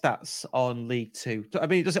a lot of stats on League 2. I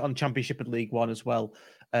mean, it does it on Championship and League 1 as well.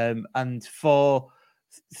 And for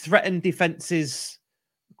threatened defenses,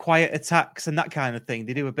 quiet attacks, and that kind of thing,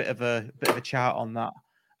 they do a bit of a chart on that.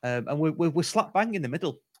 And we're slap bang in the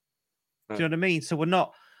middle. Do you know what I mean? So we're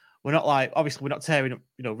not like, obviously we're not tearing up,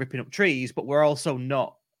 ripping up trees, but we're also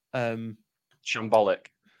not shambolic.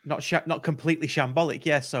 Not completely shambolic.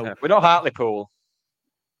 Yeah. So we're not Hartlepool.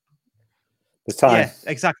 There's time. Yeah,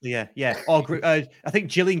 exactly. Yeah. Or I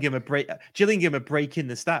think Gillingham are breaking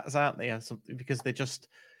the stats, aren't they? Or something, because they're just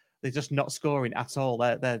not scoring at all.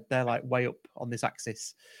 They're like way up on this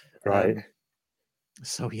axis. Right.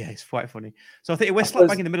 So yeah, it's quite funny. So I think we're slap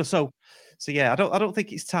bang in the middle. So yeah, I don't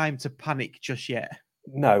think it's time to panic just yet.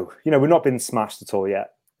 No, we've not been smashed at all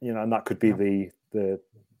yet. And that could be a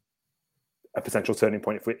potential turning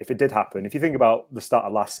point if it did happen. If you think about the start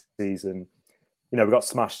of last season, we got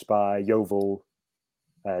smashed by Yeovil,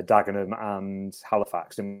 Dagenham, and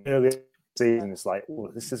Halifax. And earlier season, it's like, oh,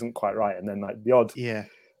 this isn't quite right. And then like the odd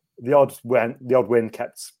win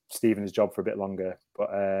kept Stephen his job for a bit longer, but.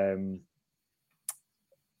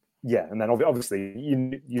 Yeah, and then obviously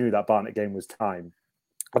you knew that Barnet game was time.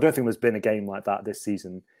 I don't think there's been a game like that this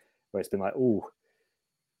season where it's been like, oh,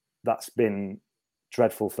 that's been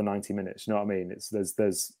dreadful for 90 minutes. You know what I mean?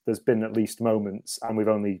 There's been at least moments, and we've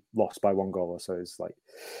only lost by 1 goal or so. It's like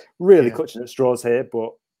really clutching at straws here,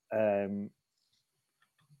 but I've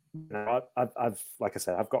like I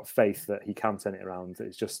said, I've got faith that he can turn it around.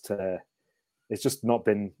 It's just not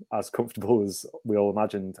been as comfortable as we all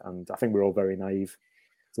imagined, and I think we're all very naive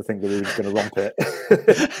to think that we were just going to romp it.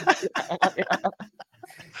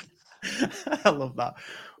 I love that.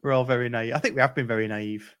 We're all very naive. I think we have been very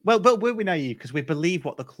naive. Well, we're naive because we believe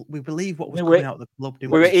what was coming out of the club. We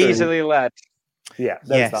were easily led. Yeah.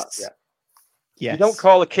 Yes. That, yeah. Yes. You don't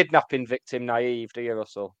call a kidnapping victim naive, do you,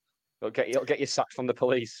 Russell? It'll get you sacked from the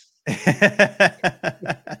police.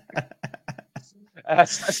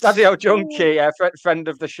 Stadio Junkie, friend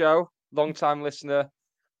of the show, long-time listener.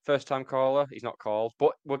 First time caller, he's not called,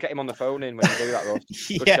 but we'll get him on the phone in when you do that, Russ.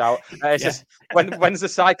 Good shout. Just, when's the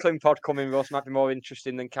cycling pod coming, Russ? Might be more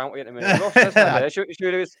interesting than County at the minute. Russ, should we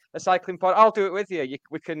do a cycling pod? I'll do it with you.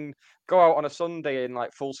 We can go out on a Sunday in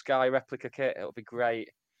like full Sky replica kit. It'll be great.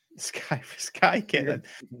 Sky kit.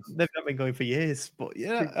 They've not been going for years, but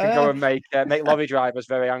yeah. Can go and make lorry drivers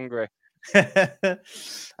very angry.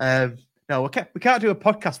 No, okay. We can't do a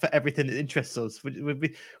podcast for everything that interests us. We'd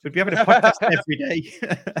be having a podcast every day.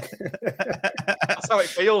 That's how it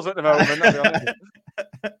feels at the moment.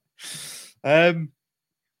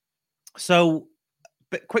 So,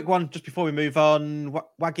 quick one just before we move on.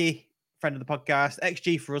 Waggy, friend of the podcast.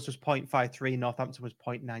 XG for us was 0.53. Northampton was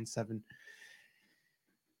 0.97.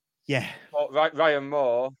 Yeah. Well, Ryan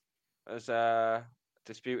Moore has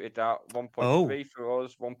disputed that 1.3 for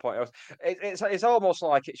us, 1.0. It's almost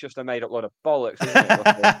like it's just a made up load of bollocks, isn't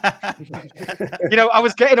it? I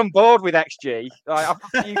was getting on board with XG. Like,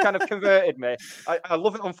 you kind of converted me. I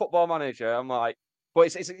love it on Football Manager. I'm like, but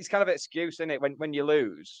it's kind of an excuse, isn't it? When you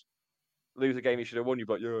lose a game you should have won, you're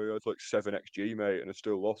like, yeah, it's like 7 XG, mate, and I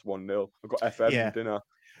still lost 1-0. I've got FM for dinner.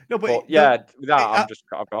 No, but I've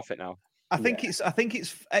got off it now. I think it's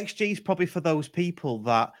XG is probably for those people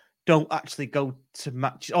that don't actually go to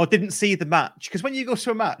match or didn't see the match, because when you go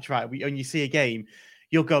to a match, right, and you see a game,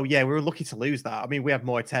 you'll go, yeah, we were lucky to lose that. I mean, we had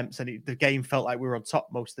more attempts, and the game felt like we were on top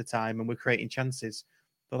most of the time, and we're creating chances.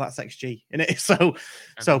 But that's XG, isn't it? So,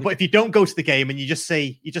 but if you don't go to the game and you just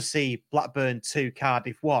see Blackburn 2,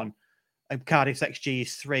 Cardiff 1, and Cardiff's XG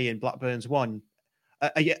is 3 and Blackburn's 1,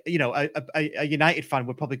 a United fan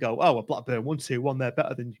would probably go, oh, well, Blackburn 1-2-1, they're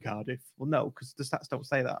better than Cardiff. Well, no, because the stats don't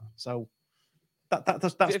say that. So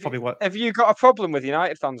that's probably what. Have you got a problem with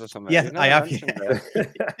United fans or something? Yeah, I have. Yeah.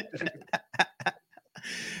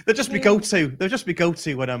 They'll just be go-to. They'll just be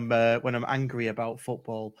go-to when I'm angry about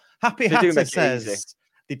football. Happy Hatter says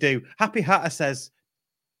they do. Happy Hatter says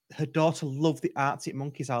her daughter loved the Arctic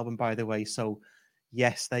Monkeys album, by the way. So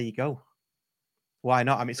yes, there you go. Why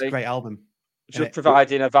not? I mean, it's a great album. Just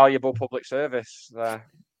providing a valuable public service there.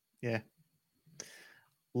 Yeah.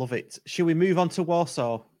 Love it. Should we move on to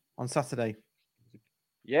Warsaw on Saturday?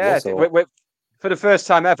 Yeah. We're, for the first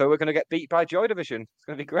time ever, we're going to get beat by Joy Division. It's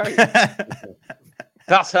going to be great.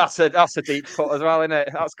 That's a deep cut as well, isn't it?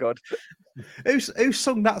 That's good. Who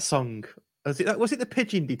sung that song? Was it the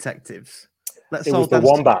Pigeon Detectives? It was the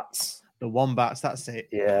Wombats. The Wombats, that's it.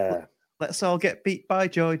 Yeah. Let's all get beat by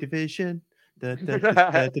Joy Division.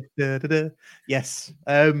 Yes.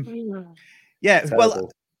 Yeah. Terrible.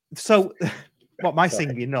 Well, so what my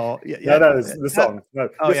singing? No, no, the song. No,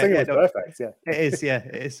 the singing was perfect. Yeah, it is. Yeah,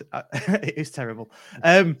 it is. It is terrible.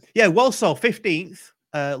 Yeah, Walsall 15th,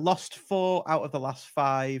 lost 4 out of the last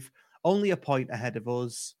 5, only a point ahead of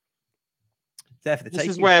us. There for the this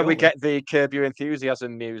is where we get the Curb Your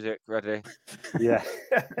Enthusiasm music ready. Yeah.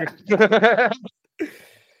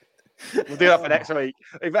 We'll do that for next week.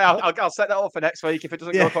 I'll set that up for next week. If it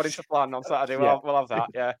doesn't go according to plan on Saturday, we'll have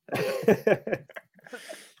that.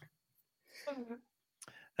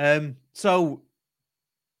 Yeah. So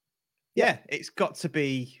yeah, it's got to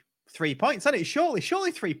be 3 points, hasn't it? Surely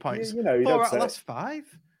 3 points. You know, 4 out of the last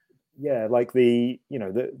 5. Yeah, like the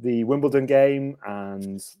Wimbledon game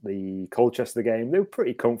and the Colchester game, they were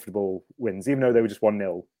pretty comfortable wins, even though they were just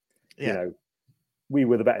 1-0. Yeah. You know, we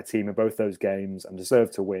were the better team in both those games and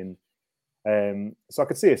deserved to win. So I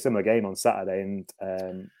could see a similar game on Saturday, and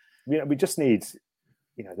we just need,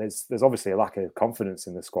 there's obviously a lack of confidence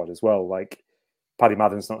in the squad as well. Like Paddy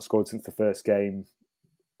Madden's not scored since the first game.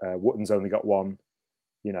 Wotton's only got 1.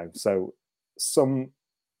 So some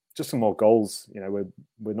more goals.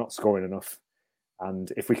 We're not scoring enough,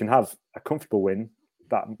 and if we can have a comfortable win,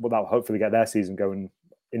 that'll hopefully get their season going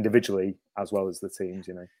individually as well as the teams.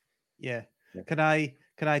 Yeah. Can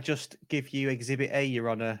I just give you Exhibit A,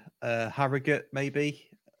 Your Honour? Harrogate, maybe.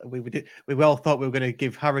 We all thought we were going to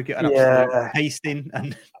give Harrogate an absolute pasting,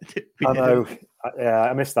 and I know.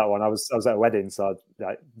 I missed that one. I was at a wedding, so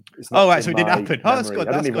it's not. Oh, right, so it didn't happen. Oh, that's good.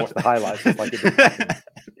 I didn't even watch the highlights. Like it didn't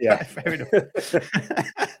yeah, fair enough.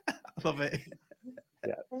 I love it.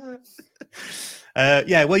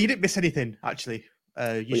 Yeah. Well, you didn't miss anything actually.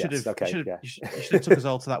 You should have took us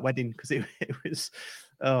all to that wedding, because it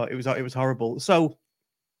was horrible. So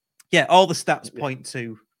yeah, all the stats point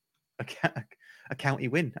to a county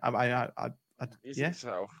win. Yeah.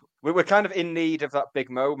 So we're kind of in need of that big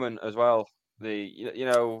moment as well.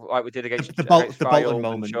 Like we did against the Bolton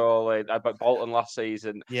moment, surely, but Bolton last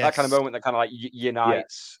season. Yes. That kind of moment that kind of like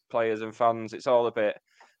unites players and fans. It's all a bit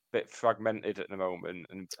fragmented at the moment,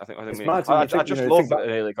 and I just love an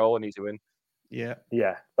early goal and easy win. Yeah.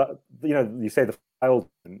 But you say the final.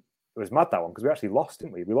 It was mad, that one, because we actually lost,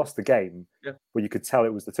 didn't we? We lost the game, but you could tell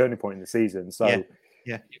it was the turning point in the season. So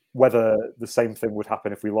whether the same thing would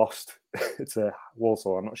happen if we lost to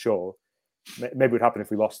Walsall, I'm not sure. Maybe it would happen if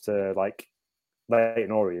we lost to like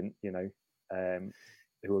Leyton Orient, who are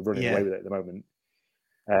running away with it at the moment.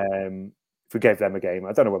 If we gave them a game,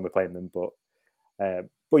 I don't know when we're playing them, but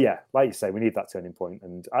yeah, like you say, we need that turning point.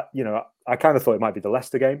 And I kind of thought it might be the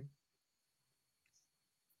Leicester game.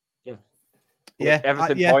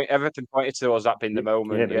 Everything pointed towards that being the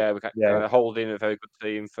moment. We holding a very good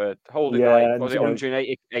team for holding was it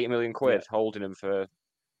 180 million quid holding them for?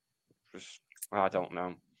 I don't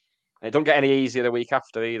know. It don't get any easier the week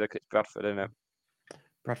after either, because it's Bradford, isn't it?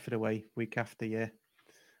 Bradford away week after, yeah.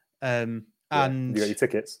 And you got your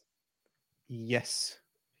tickets? Yes,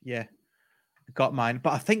 yeah, I got mine,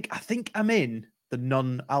 but I think I'm in the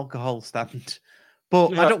non-alcohol stand.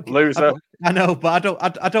 But I don't loser. I know, but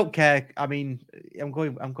I don't care. I mean, I'm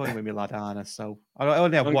going with my lad Anna, so I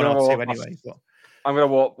only have 1 or 2 anyway. But I'm gonna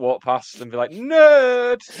walk past and be like,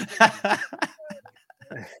 nerd.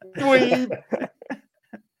 Dweeb.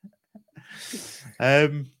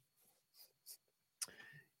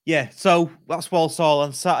 Yeah, so that's Walsall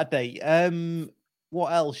on Saturday.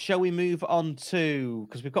 What else? Shall we move on to,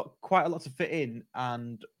 because we've got quite a lot to fit in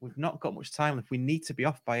and we've not got much time left. We need to be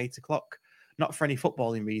off by 8:00. not for any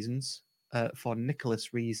footballing reasons, for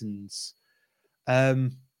Nicholas reasons. I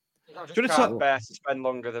just can't bear to spend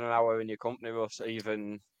longer than an hour in your company, Russ,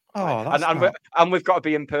 even. And we've got to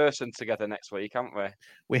be in person together next week, haven't we?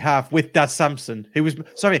 We have, with Dad Sampson, who was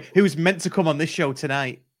meant to come on this show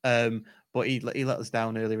tonight, but he let us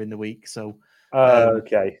down earlier in the week. So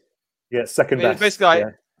okay, yeah, second best. Basically,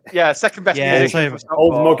 like, second best. Yeah, musician so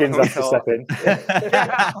old Muggins has to step in.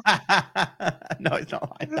 No, it's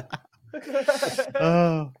not like that.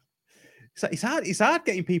 Oh, it's hard. It's hard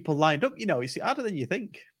getting people lined up. You know, it's harder than you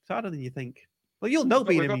think. It's harder than you think. Well, you'll know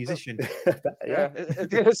being a musician. Yeah,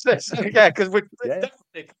 because we're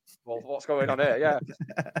definitely what's going on here. Yeah.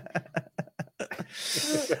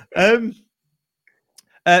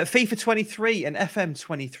 FIFA 23 and FM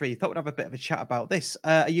 23. Thought we'd have a bit of a chat about this.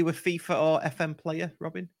 Are you a FIFA or FM player,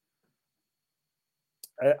 Robin?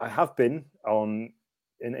 I have been in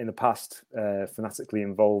the past, fanatically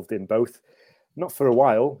involved in both. Not for a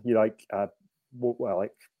while.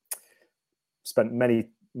 Spent many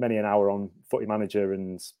an hour on Footy Manager,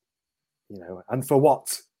 and and for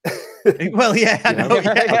what? Well, yeah, I know.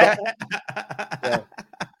 Yeah.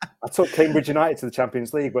 I took Cambridge United to the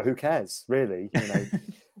Champions League, but who cares, really?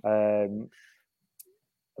 And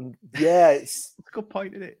yeah, it's a good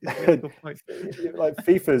point, isn't it? It's a really good point. Like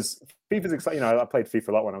FIFA's exciting. I played FIFA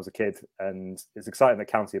a lot when I was a kid, and it's exciting that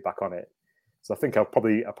County are back on it. So I think I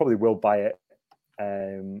probably will buy it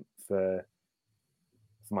for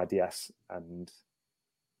my DS and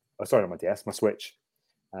not my DS, my Switch,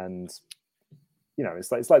 and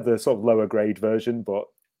it's like the sort of lower grade version, but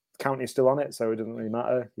County is still on it, so it doesn't really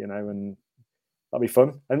matter, and that'll be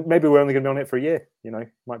fun. And maybe we're only going to be on it for a year,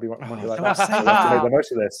 might be like that. So we'll have to make the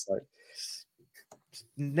most of this. Like.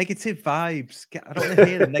 Negative vibes. I don't want to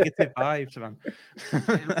hear the negative vibes, man.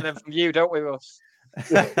 From you, don't we, Ross?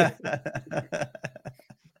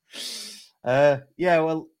 Yeah,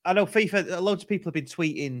 well, I know FIFA. Loads of people have been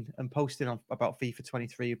tweeting and posting about FIFA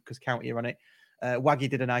 23 because County are on it. Waggy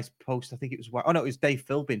did a nice post. I think it was. It was Dave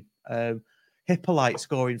Philbin. Hippolyte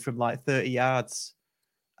scoring from like 30 yards,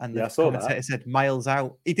 and the commentator said miles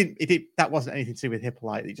out. He did. That wasn't anything to do with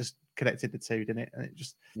Hippolyte. He just connected the two, didn't it? And it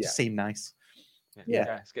just seemed nice.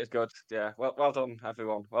 Yeah, it's good. Yeah, well done,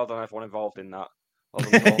 everyone. Well done, everyone involved in that.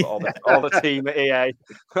 All the team at EA.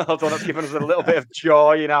 Well done, it's given us a little bit of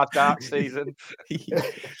joy in our dark season.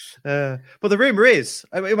 But the rumor is,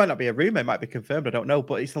 it might not be a rumor, it might be confirmed. I don't know,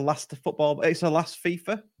 but it's the last football. It's the last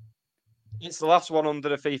FIFA. It's the last one under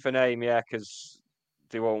the FIFA name, yeah, because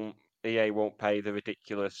EA won't pay the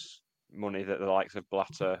ridiculous money that the likes of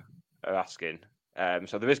Blatter are asking.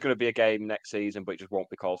 So there is going to be a game next season, but it just won't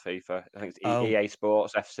be called FIFA. I think it's EA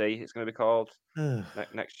Sports FC. It's going to be called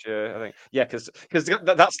next year. I think, yeah, because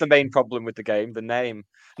that's the main problem with the game, the name,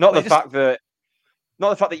 not the fact that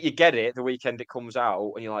you get it the weekend it comes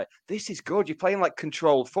out and you're like, this is good. You're playing like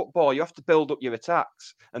controlled football. You have to build up your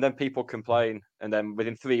attacks, and then people complain, and then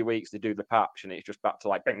within 3 weeks they do the patch, and it's just back to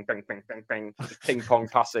like bing, bing, bing, bing, bing, just ping pong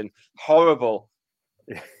passing, horrible.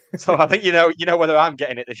 So I think you know whether I'm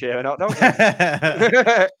getting it this year or not, don't you?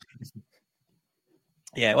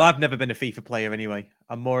 Yeah, well, I've never been a FIFA player anyway.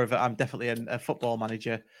 I'm definitely a football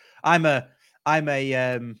manager. I'm a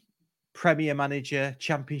Premier manager,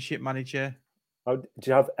 Championship manager. Oh, do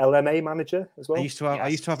you have LMA manager as well? I used to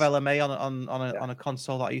have LMA on a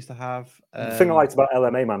console that I used to have. The thing I liked about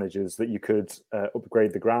LMA managers that you could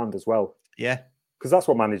upgrade the ground as well. Yeah, because that's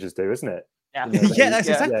what managers do, isn't it? Yeah,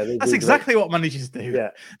 that's exactly what managers do. Yeah.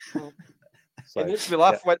 It makes me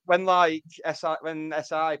laugh when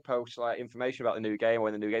SI posts like information about the new game or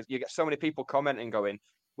when the new game, you get so many people commenting going,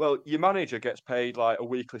 well, your manager gets paid like a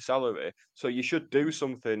weekly salary, so you should do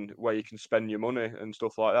something where you can spend your money and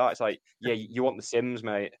stuff like that. It's like, yeah, you want the Sims,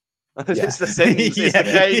 mate. It's the Sims. It's the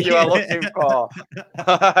game you are looking for.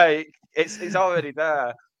 Like, it's already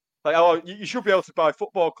there. Like, oh, you should be able to buy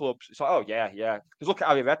football clubs. It's like, oh, yeah. Because look at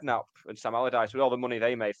Harry Redknapp and Sam Allardyce. With all the money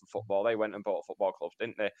they made from football, they went and bought football clubs,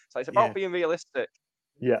 didn't they? So it's about being realistic.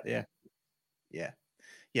 Yeah. I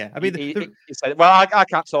mean, he said, well, I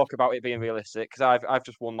can't talk about it being realistic because I've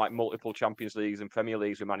just won like multiple Champions Leagues and Premier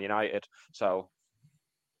Leagues with Man United. So,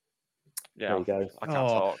 yeah, there you go. I can't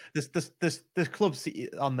talk. There's clubs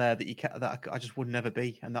on there that I just would never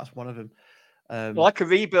be, and that's one of them. Like a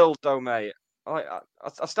rebuild, though, mate. I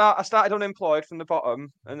started unemployed from the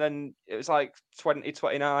bottom, and then it was like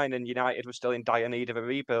 2029, and United was still in dire need of a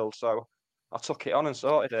rebuild. So I took it on and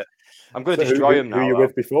sorted it. I'm going to destroy them now. Who were you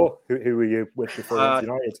with before? Who were you with before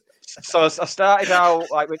United? So I started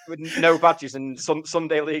out like with no badges and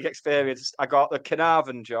Sunday League experience. I got the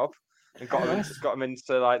Carnarvon job and got them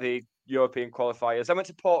into like the European qualifiers. I went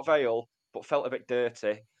to Port Vale, but felt a bit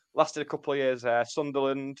dirty. lasted a couple of years there,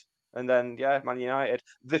 Sunderland, and then Man United.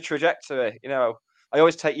 The trajectory, I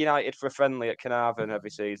always take United for a friendly at Carnarvon every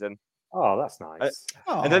season. Oh, that's nice.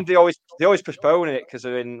 And then they always postpone it because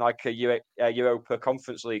they're in like a Europa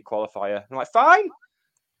Conference League qualifier. I'm like, fine,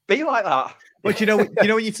 be like that. But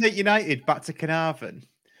when you take United back to Carnarvon,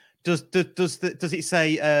 does it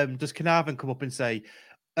say does Carnarvon come up and say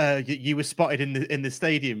you were spotted in the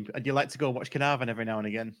stadium and you like to go and watch Carnarvon every now and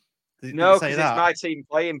again? No, because it's my team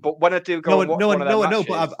playing. But when I do go, I thought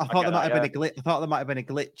there might have been a glitch. I thought there might have been a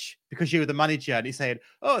glitch because you were the manager, and he's saying,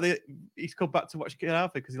 "Oh, he's come back to watch Carnarvon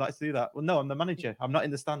because he likes to do that." Well, no, I'm the manager. I'm not in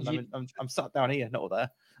the stand. I'm sat down here, not there.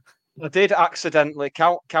 I did accidentally.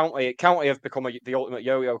 County have become the ultimate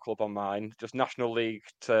yo-yo club on mine. Just National League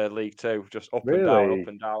to League Two, just up and down, up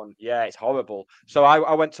and down. Yeah, it's horrible. So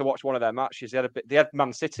I went to watch one of their matches. They had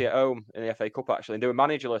Man City at home in the FA Cup actually, and they were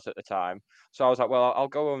managerless at the time. So I was like, well, I'll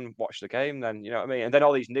go and watch the game then. You know what I mean? And then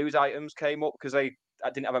all these news items came up because I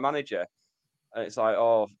didn't have a manager, and it's like,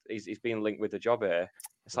 oh, he's being linked with the job here.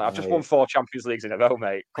 It's like, I've just won 4 Champions Leagues in a row,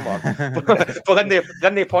 mate. Come on. but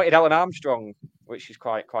then they appointed Alan Armstrong, which is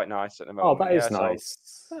quite nice at the moment. Oh, that is nice.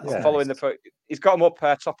 So following he's got him up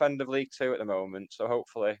top end of League Two at the moment. So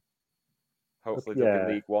hopefully they'll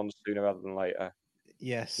be League One sooner rather than later.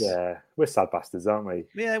 Yes. Yeah, we're sad bastards, aren't we?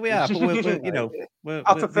 Yeah, we are. But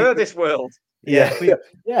I prefer this world. Yeah.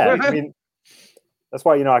 I mean, that's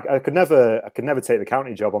why I could never take the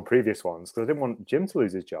county job on previous ones because I didn't want Jim to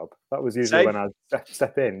lose his job. That was usually when I'd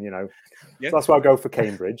step in, So that's why I go for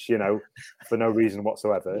Cambridge, for no reason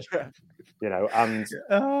whatsoever, And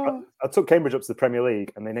I took Cambridge up to the Premier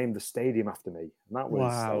League, and they named the stadium after me, and that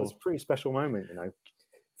was a pretty special moment,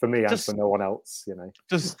 for me and for no one else, It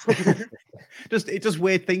does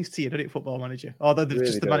weird things to you, doesn't it, Football Manager? Although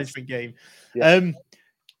there's just the management game. Yeah.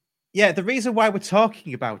 The reason why we're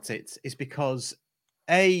talking about it is because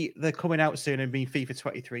they're coming out soon, and FIFA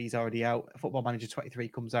 23 is already out. Football Manager 23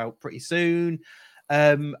 comes out pretty soon.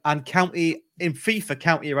 And County in FIFA,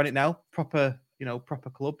 County are on it now. Proper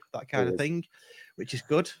club, that kind of thing, which is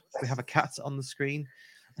good. We have a cat on the screen.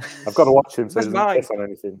 I've got to watch him, so he doesn't piss on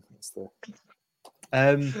anything.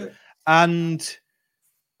 And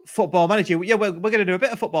Football Manager, we're going to do a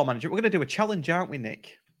bit of Football Manager. We're going to do a challenge, aren't we,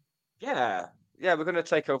 Nick? Yeah, we're going to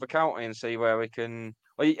take over County and see where we can.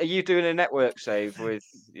 Are you doing a network save with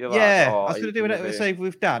your lad? I was going to do a network save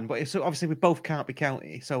with Dan, but obviously we both can't be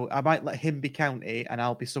County, so I might let him be County and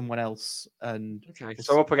I'll be someone else. And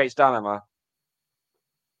so up against Dan, am I?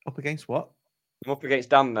 Up against what? I'm up against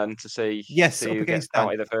Dan then to see. Yes, up against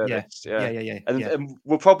County the furthest. Yeah. And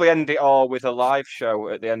we'll probably end it all with a live show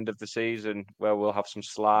at the end of the season where we'll have some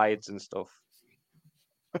slides and stuff.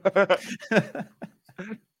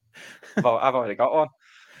 Well, I've already got one.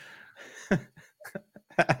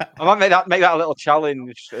 I might make that a little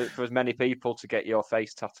challenge for as many people to get your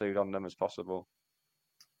face tattooed on them as possible.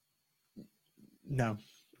 No.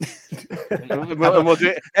 and we'll do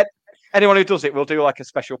it. Anyone who does it, we'll do like a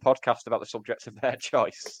special podcast about the subject of their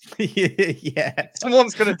choice. Yeah.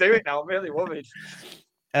 Someone's going to do it now. I'm really worried.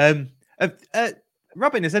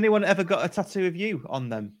 Robin, has anyone ever got a tattoo of you on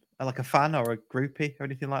them? Like a fan or a groupie or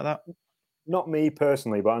anything like that? Not me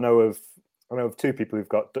personally, but I know of 2 people who've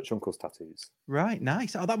got Dutch uncles tattoos. Right,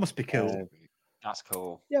 nice. Oh, that must be cool. That's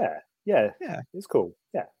cool. Yeah, it's cool.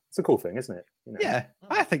 Yeah, it's a cool thing, isn't it? Yeah,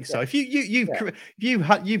 I think so. If you've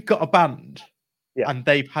got a band, and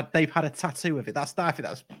they've had a tattoo of it, that's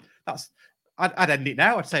I'd end it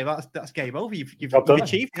now. I'd say that's game over. You've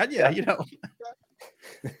achieved, haven't you?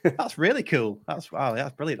 That's really cool. That's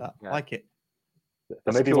brilliant. I like it.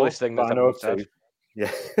 That's the coolest thing that I know of too. Yeah.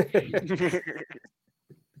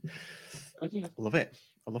 I love it.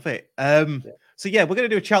 So we're going to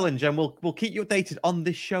do a challenge, and we'll keep you updated on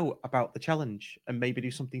this show about the challenge, and maybe do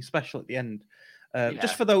something special at the end.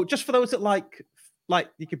 Just for those that like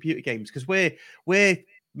the computer games, because we're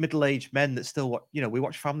middle-aged men that still we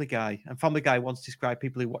watch Family Guy, and Family Guy once described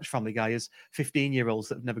people who watch Family Guy as 15-year-olds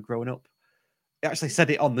that have never grown up. He actually said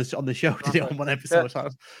it on the show, did it on one episode.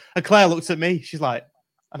 And Claire looks at me, she's like.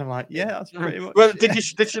 And I'm like, yeah, that's pretty much. Well, did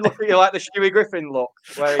she look at you like the Stewie Griffin look,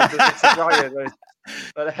 where he does it to Brian, where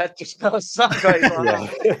the head just goes sideways?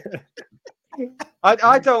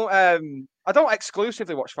 I don't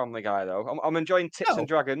exclusively watch Family Guy though. I'm enjoying Tits and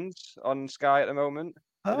Dragons on Sky at the moment.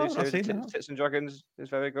 Tits and Dragons is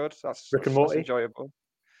very good. That's Rick and Morty. That's enjoyable.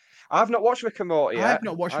 I've not watched Rick and Morty yet. I've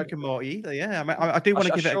not watched Rick and Morty either. Yeah, I do want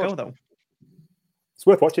to give it a go though. It's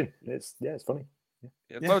worth watching. It's funny.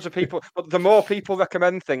 Yeah. Loads of people, but the more people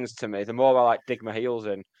recommend things to me, the more I dig my heels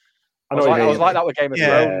in. I was like that with Game of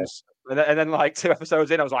Thrones, and then like 2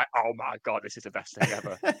 episodes in, I was like, oh my god, this is the best thing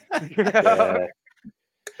ever.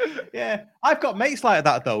 Yeah, I've got mates like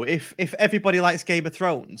that though. If everybody likes Game of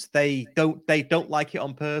Thrones, they don't like it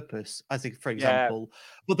on purpose. As for example,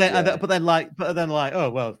 but then like, oh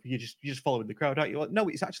well, you're just following the crowd, aren't you? Well, no,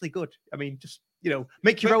 it's actually good. I mean, just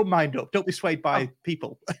make your own mind up. Don't be swayed by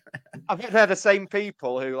people. I think they're the same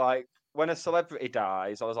people who, like, when a celebrity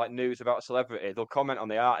dies, or there's like news about a celebrity, they'll comment on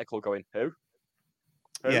the article going, "Who?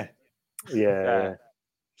 Yeah.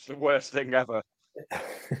 It's the worst thing ever."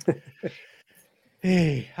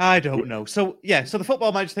 Hey, I don't know. So so the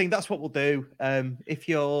football manager thing, that's what we'll do. If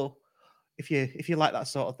you like that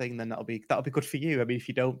sort of thing, then that'll be good for you. I mean, if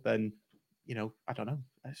you don't, then I don't know.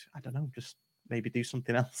 Just maybe do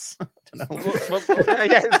something else. I don't know.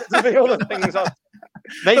 The other things.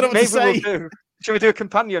 Maybe we'll do. Should we do a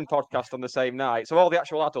companion podcast on the same night, so all the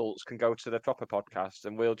actual adults can go to the proper podcast,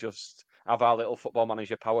 and we'll just have our little football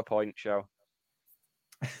manager PowerPoint show.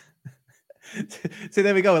 So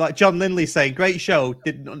there we go. Like John Lindley saying, "Great show.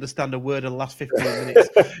 Didn't understand a word of the last 15 minutes."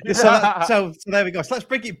 so there we go. So let's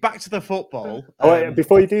bring it back to the football. Wait,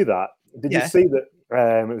 before you do that, did you see that?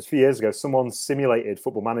 It was a few years ago. Someone simulated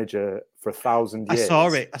Football Manager for 1,000 years. I saw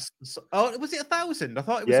it. Oh, was it 1,000? I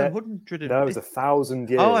thought it was 100. No, it was 1,000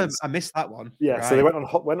 years. Oh, I missed that one. Yeah, right. So they went on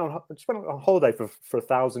holiday for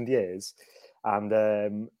 1,000 years, and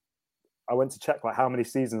I went to check like how many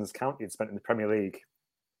seasons County had spent in the Premier League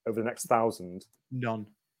over the next 1,000. None.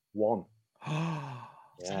 One.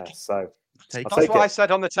 Yeah, so that's what I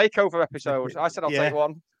said on the Takeover episode. I said I'll take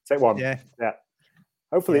one. Take one. Yeah.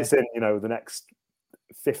 Hopefully it's in the next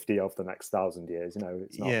 50 of the next 1,000 years.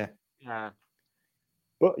 It's not. Yeah.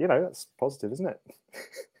 But that's positive, isn't it?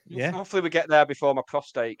 Yeah. Hopefully we get there before my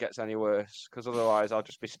prostate gets any worse, because otherwise I'll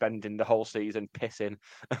just be spending the whole season pissing,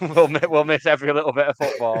 and we'll miss every little bit of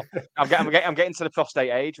football. I'm getting to the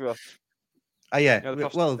prostate age, Russ. Oh yeah.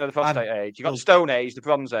 The prostate age. You got the Stone Age, the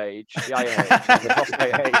Bronze Age, the Iron Age, and the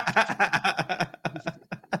prostate age.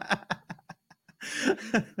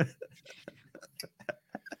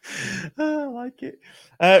 I like it.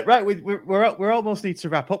 Right, we're almost need to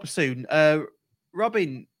wrap up soon.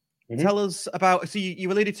 Robin, tell us about. So you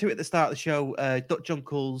alluded to it at the start of the show. Dutch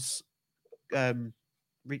Uncle's back in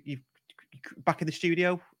the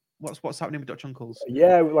studio. What's happening with Dutch Uncle's?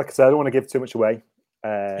 Yeah, like I said, I don't want to give too much away.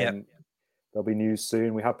 There'll be news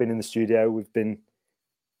soon. We have been in the studio. We've been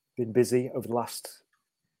busy over the last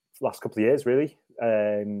couple of years, really.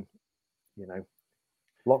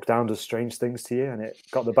 Lockdown does strange things to you, and it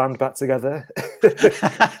got the band back together.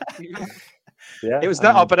 It was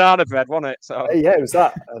that or banana bread, wasn't it? So yeah, it was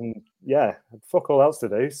that, and fuck all else to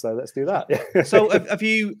do. So let's do that. So have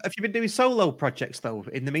you been doing solo projects though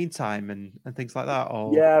in the meantime and things like that?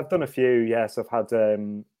 Or yeah, I've done a few. Yes, I've had a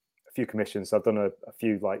few commissions. So I've done a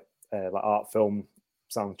few like art film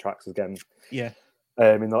soundtracks again. Yeah.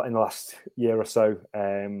 In the last year or so.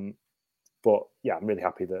 But yeah, I'm really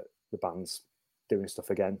happy that the band's doing stuff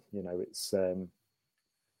again. It's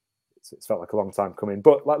felt like a long time coming.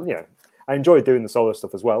 But I enjoy doing the solo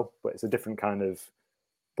stuff as well. But it's a different kind of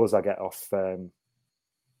buzz I get off playing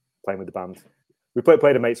with the band. We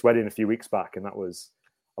played a mate's wedding a few weeks back, and that was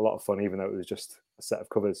a lot of fun, even though it was just a set of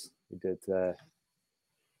covers. We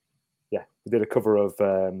did a cover of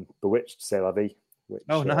Bewitched, C'est La Vie. Which,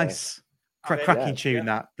 nice. Cracking tune,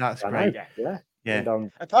 that's great. Yeah.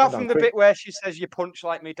 Apart from the bit where she says, "You punch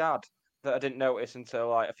like me dad," that I didn't notice until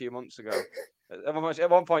like a few months ago. At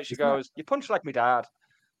one point she goes, "You punch like me dad."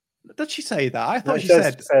 Did she say that? I thought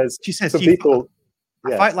she says some people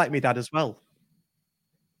I fight like me dad as well.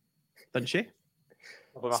 Doesn't she?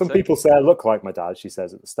 Some people say I look like my dad, she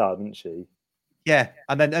says at the start, didn't she? Yeah.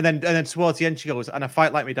 And then towards the end she goes, "And I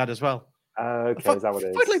fight like my dad as well." Okay, is that what it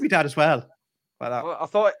is? Fight like my dad as well. Like that. Well,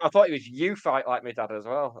 I thought it was "You fight like me dad" as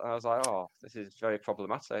well. I was like, "Oh, this is very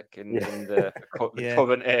problematic in the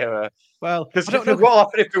current era." Well, because what'll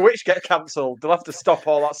happen if Bewitched get cancelled? They'll have to stop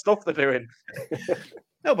all that stuff they're doing.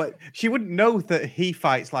 No, but she wouldn't know that he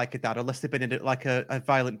fights like a dad unless they've been in a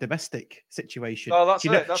violent domestic situation. Oh, she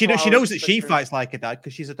knows that she fights like a dad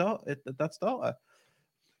because she's a dad's daughter.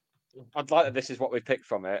 I'd like that this is what we picked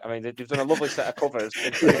from it. I mean, they've done a lovely set of covers.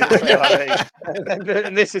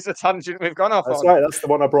 And this is a tangent we've gone off on. That's right, that's the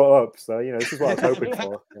one I brought up. So, this is what I was hoping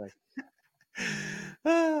for.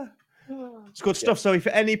 It's good stuff. So if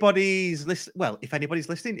anybody's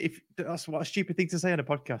listening, that's what a stupid thing to say on a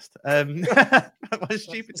podcast. What a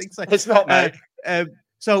stupid thing to say. It's not, mate.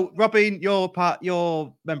 So Robin, you're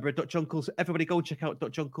member of Dutch Uncles. Everybody go check out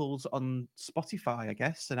Dutch Uncles on Spotify, I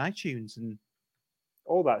guess, and iTunes and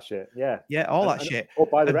all that shit. Yeah, all that shit. Or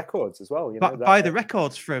buy the records as well. Buy the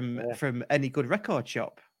records from any good record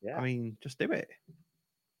shop. Yeah. I mean, just do it.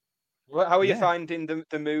 How are you finding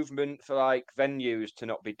the movement for like venues to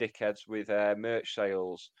not be dickheads with merch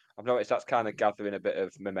sales? I've noticed that's kind of gathering a bit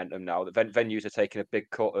of momentum now. That venues are taking a big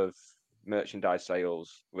cut of merchandise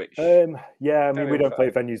sales, which yeah, I mean, very we don't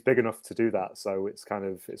unfair. play venues big enough to do that, so it's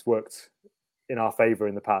worked in our favour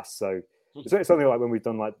in the past. So it's only like when we've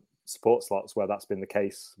done like support slots where that's been the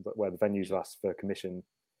case, but where the venues have asked for commission.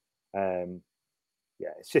 Yeah,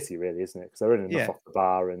 it's shitty, really, isn't it? Because they're earning enough off the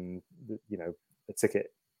bar and a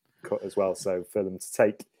ticket cut as well. So for them to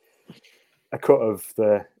take a cut of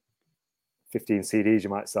the 15 CDs you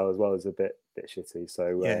might sell as well is a bit shitty.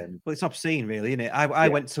 So well, it's obscene, really, isn't it? I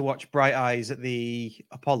went to watch Bright Eyes at the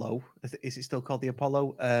Apollo. Is it still called the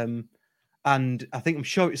Apollo? And I think I'm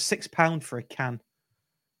sure it was £6 for a can.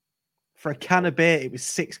 For a can of beer, it was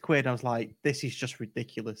 £6. I was like, this is just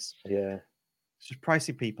ridiculous. Yeah, it's just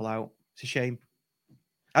pricing people out. It's a shame.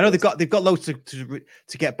 I know they've got loads to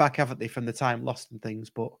get back, haven't they, from the time lost and things,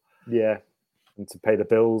 but and to pay the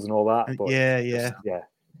bills and all that. But yeah,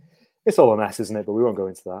 it's all a mess, isn't it? But we won't go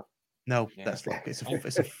into that. No, that's like it's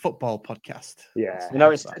a football podcast. Yeah,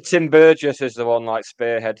 it's Tim Burgess is the one like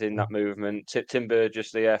spearheading that movement. Tim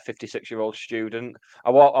Burgess, the 56-year-old student. I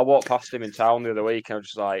walked past him in town the other week, and I was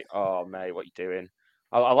just like, "Oh mate, what are you doing?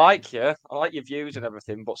 I like you, I like your views and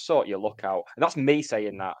everything, but sort your look out." And that's me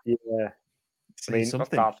saying that. Yeah, I mean,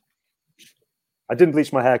 something. I didn't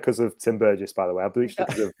bleach my hair because of Tim Burgess, by the way. I bleached it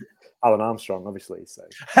because of Alan Armstrong, obviously. So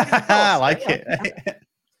I like it.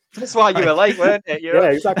 That's why you were late, weren't it? Yeah,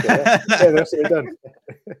 exactly. Yeah, that's what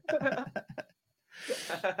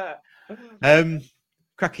we've done.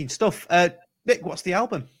 Cracking stuff. Nick, what's the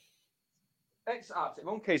album? It's Arctic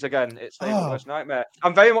Monkeys again. It's the worst nightmare.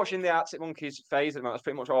 I'm very much in the Arctic Monkeys phase at the moment. That's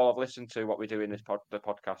pretty much all I've listened to. What we do in this the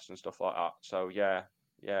podcast and stuff like that. So yeah.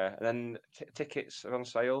 And then tickets are on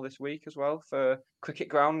sale this week as well for Cricket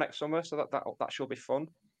Ground next summer. So that should be fun.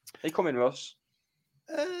 Are you coming, Russ?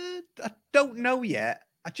 I don't know yet.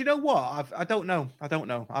 Do you know what? I don't know.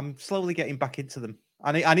 I'm slowly getting back into them.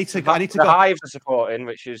 I need to go. The Hives are supporting,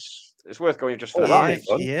 which is it's worth going just for the Hives.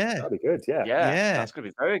 Yeah, that'd be good. Yeah, that's going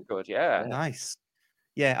to be very good. Yeah, nice.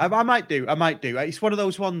 Yeah, I might do. It's one of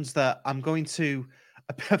those ones that I'm going to.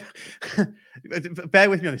 Bear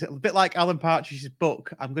with me on this. A bit like Alan Partridge's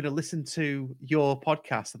book. I'm going to listen to your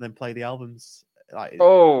podcast and then play the albums. That's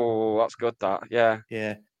good. Yeah.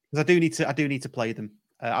 Because I do need to play them.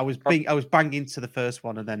 I was banging to the first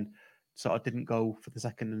one and then sort of didn't go for the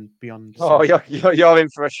second and beyond. So. Oh, you're in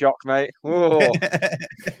for a shock, mate.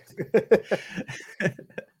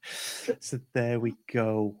 So there we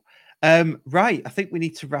go. Right, I think we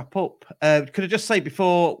need to wrap up. Could I just say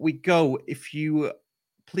before we go, if you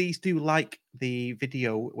please do like the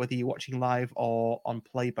video, whether you're watching live or on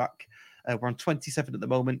playback. We're on 27 at the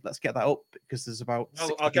moment. Let's get that up because there's about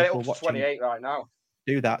 60 I'll get it up to watching. 28 right now.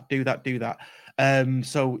 Do that.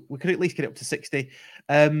 So we could at least get it up to 60.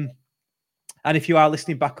 And if you are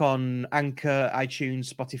listening back on Anchor,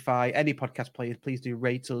 iTunes, Spotify, any podcast player, please do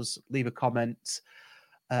rate us, leave a comment,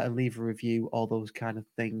 and leave a review, all those kind of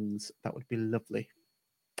things. That would be lovely.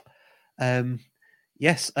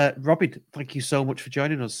 Yes, Robin, thank you so much for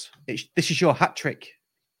joining us. This is your hat trick.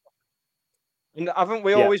 And haven't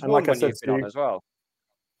we always won when you've been on as well?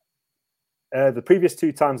 The previous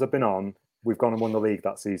 2 times I've been on, we've gone and won the league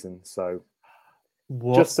that season. So,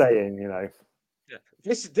 just saying, Yeah.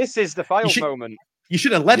 This is the final moment. You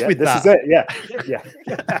should have led with that. This is it.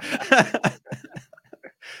 Yeah.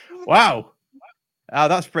 Wow. Oh,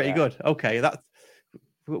 that's pretty good. Okay, that's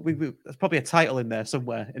probably a title in there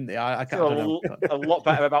somewhere. I don't know. A lot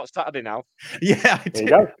better about Saturday now. Yeah, I there you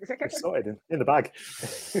go. It's sorted in the bag.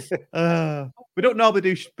 We don't normally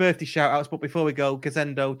do birthday shout outs, but before we go,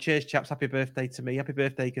 Gazendo, cheers, chaps. Happy birthday to me. Happy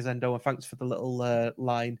birthday, Gazendo. And thanks for the little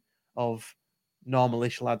line of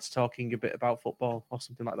normal-ish lads talking a bit about football or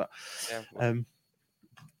something like that. Yeah,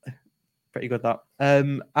 pretty good, that.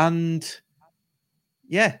 And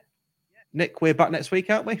yeah, Nick, we're back next week,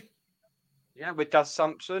 aren't we? Yeah, with Daz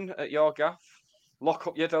Sampson at your gaff. Lock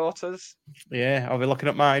up your daughters. Yeah, I'll be looking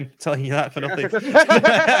at mine, telling you that for nothing.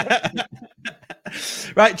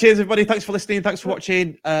 Right, cheers, everybody. Thanks for listening. Thanks for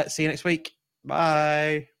watching. See you next week.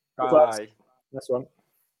 Bye. Bye. Next one.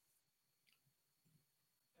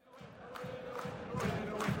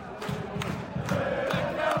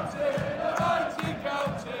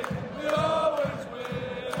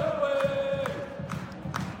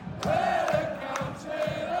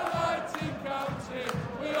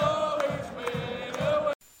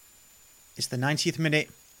 It's the 90th minute.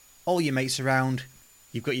 All your mates around.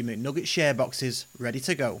 You've got your McNugget share boxes ready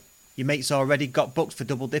to go. Your mates already got booked for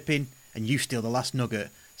double dipping, and you steal the last nugget,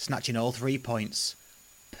 snatching all 3 points.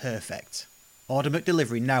 Perfect. Order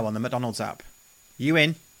McDelivery now on the McDonald's app. You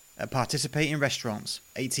in? At participating restaurants.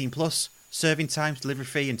 18 plus. Serving times, delivery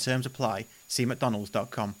fee and terms apply. See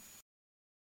mcdonalds.com.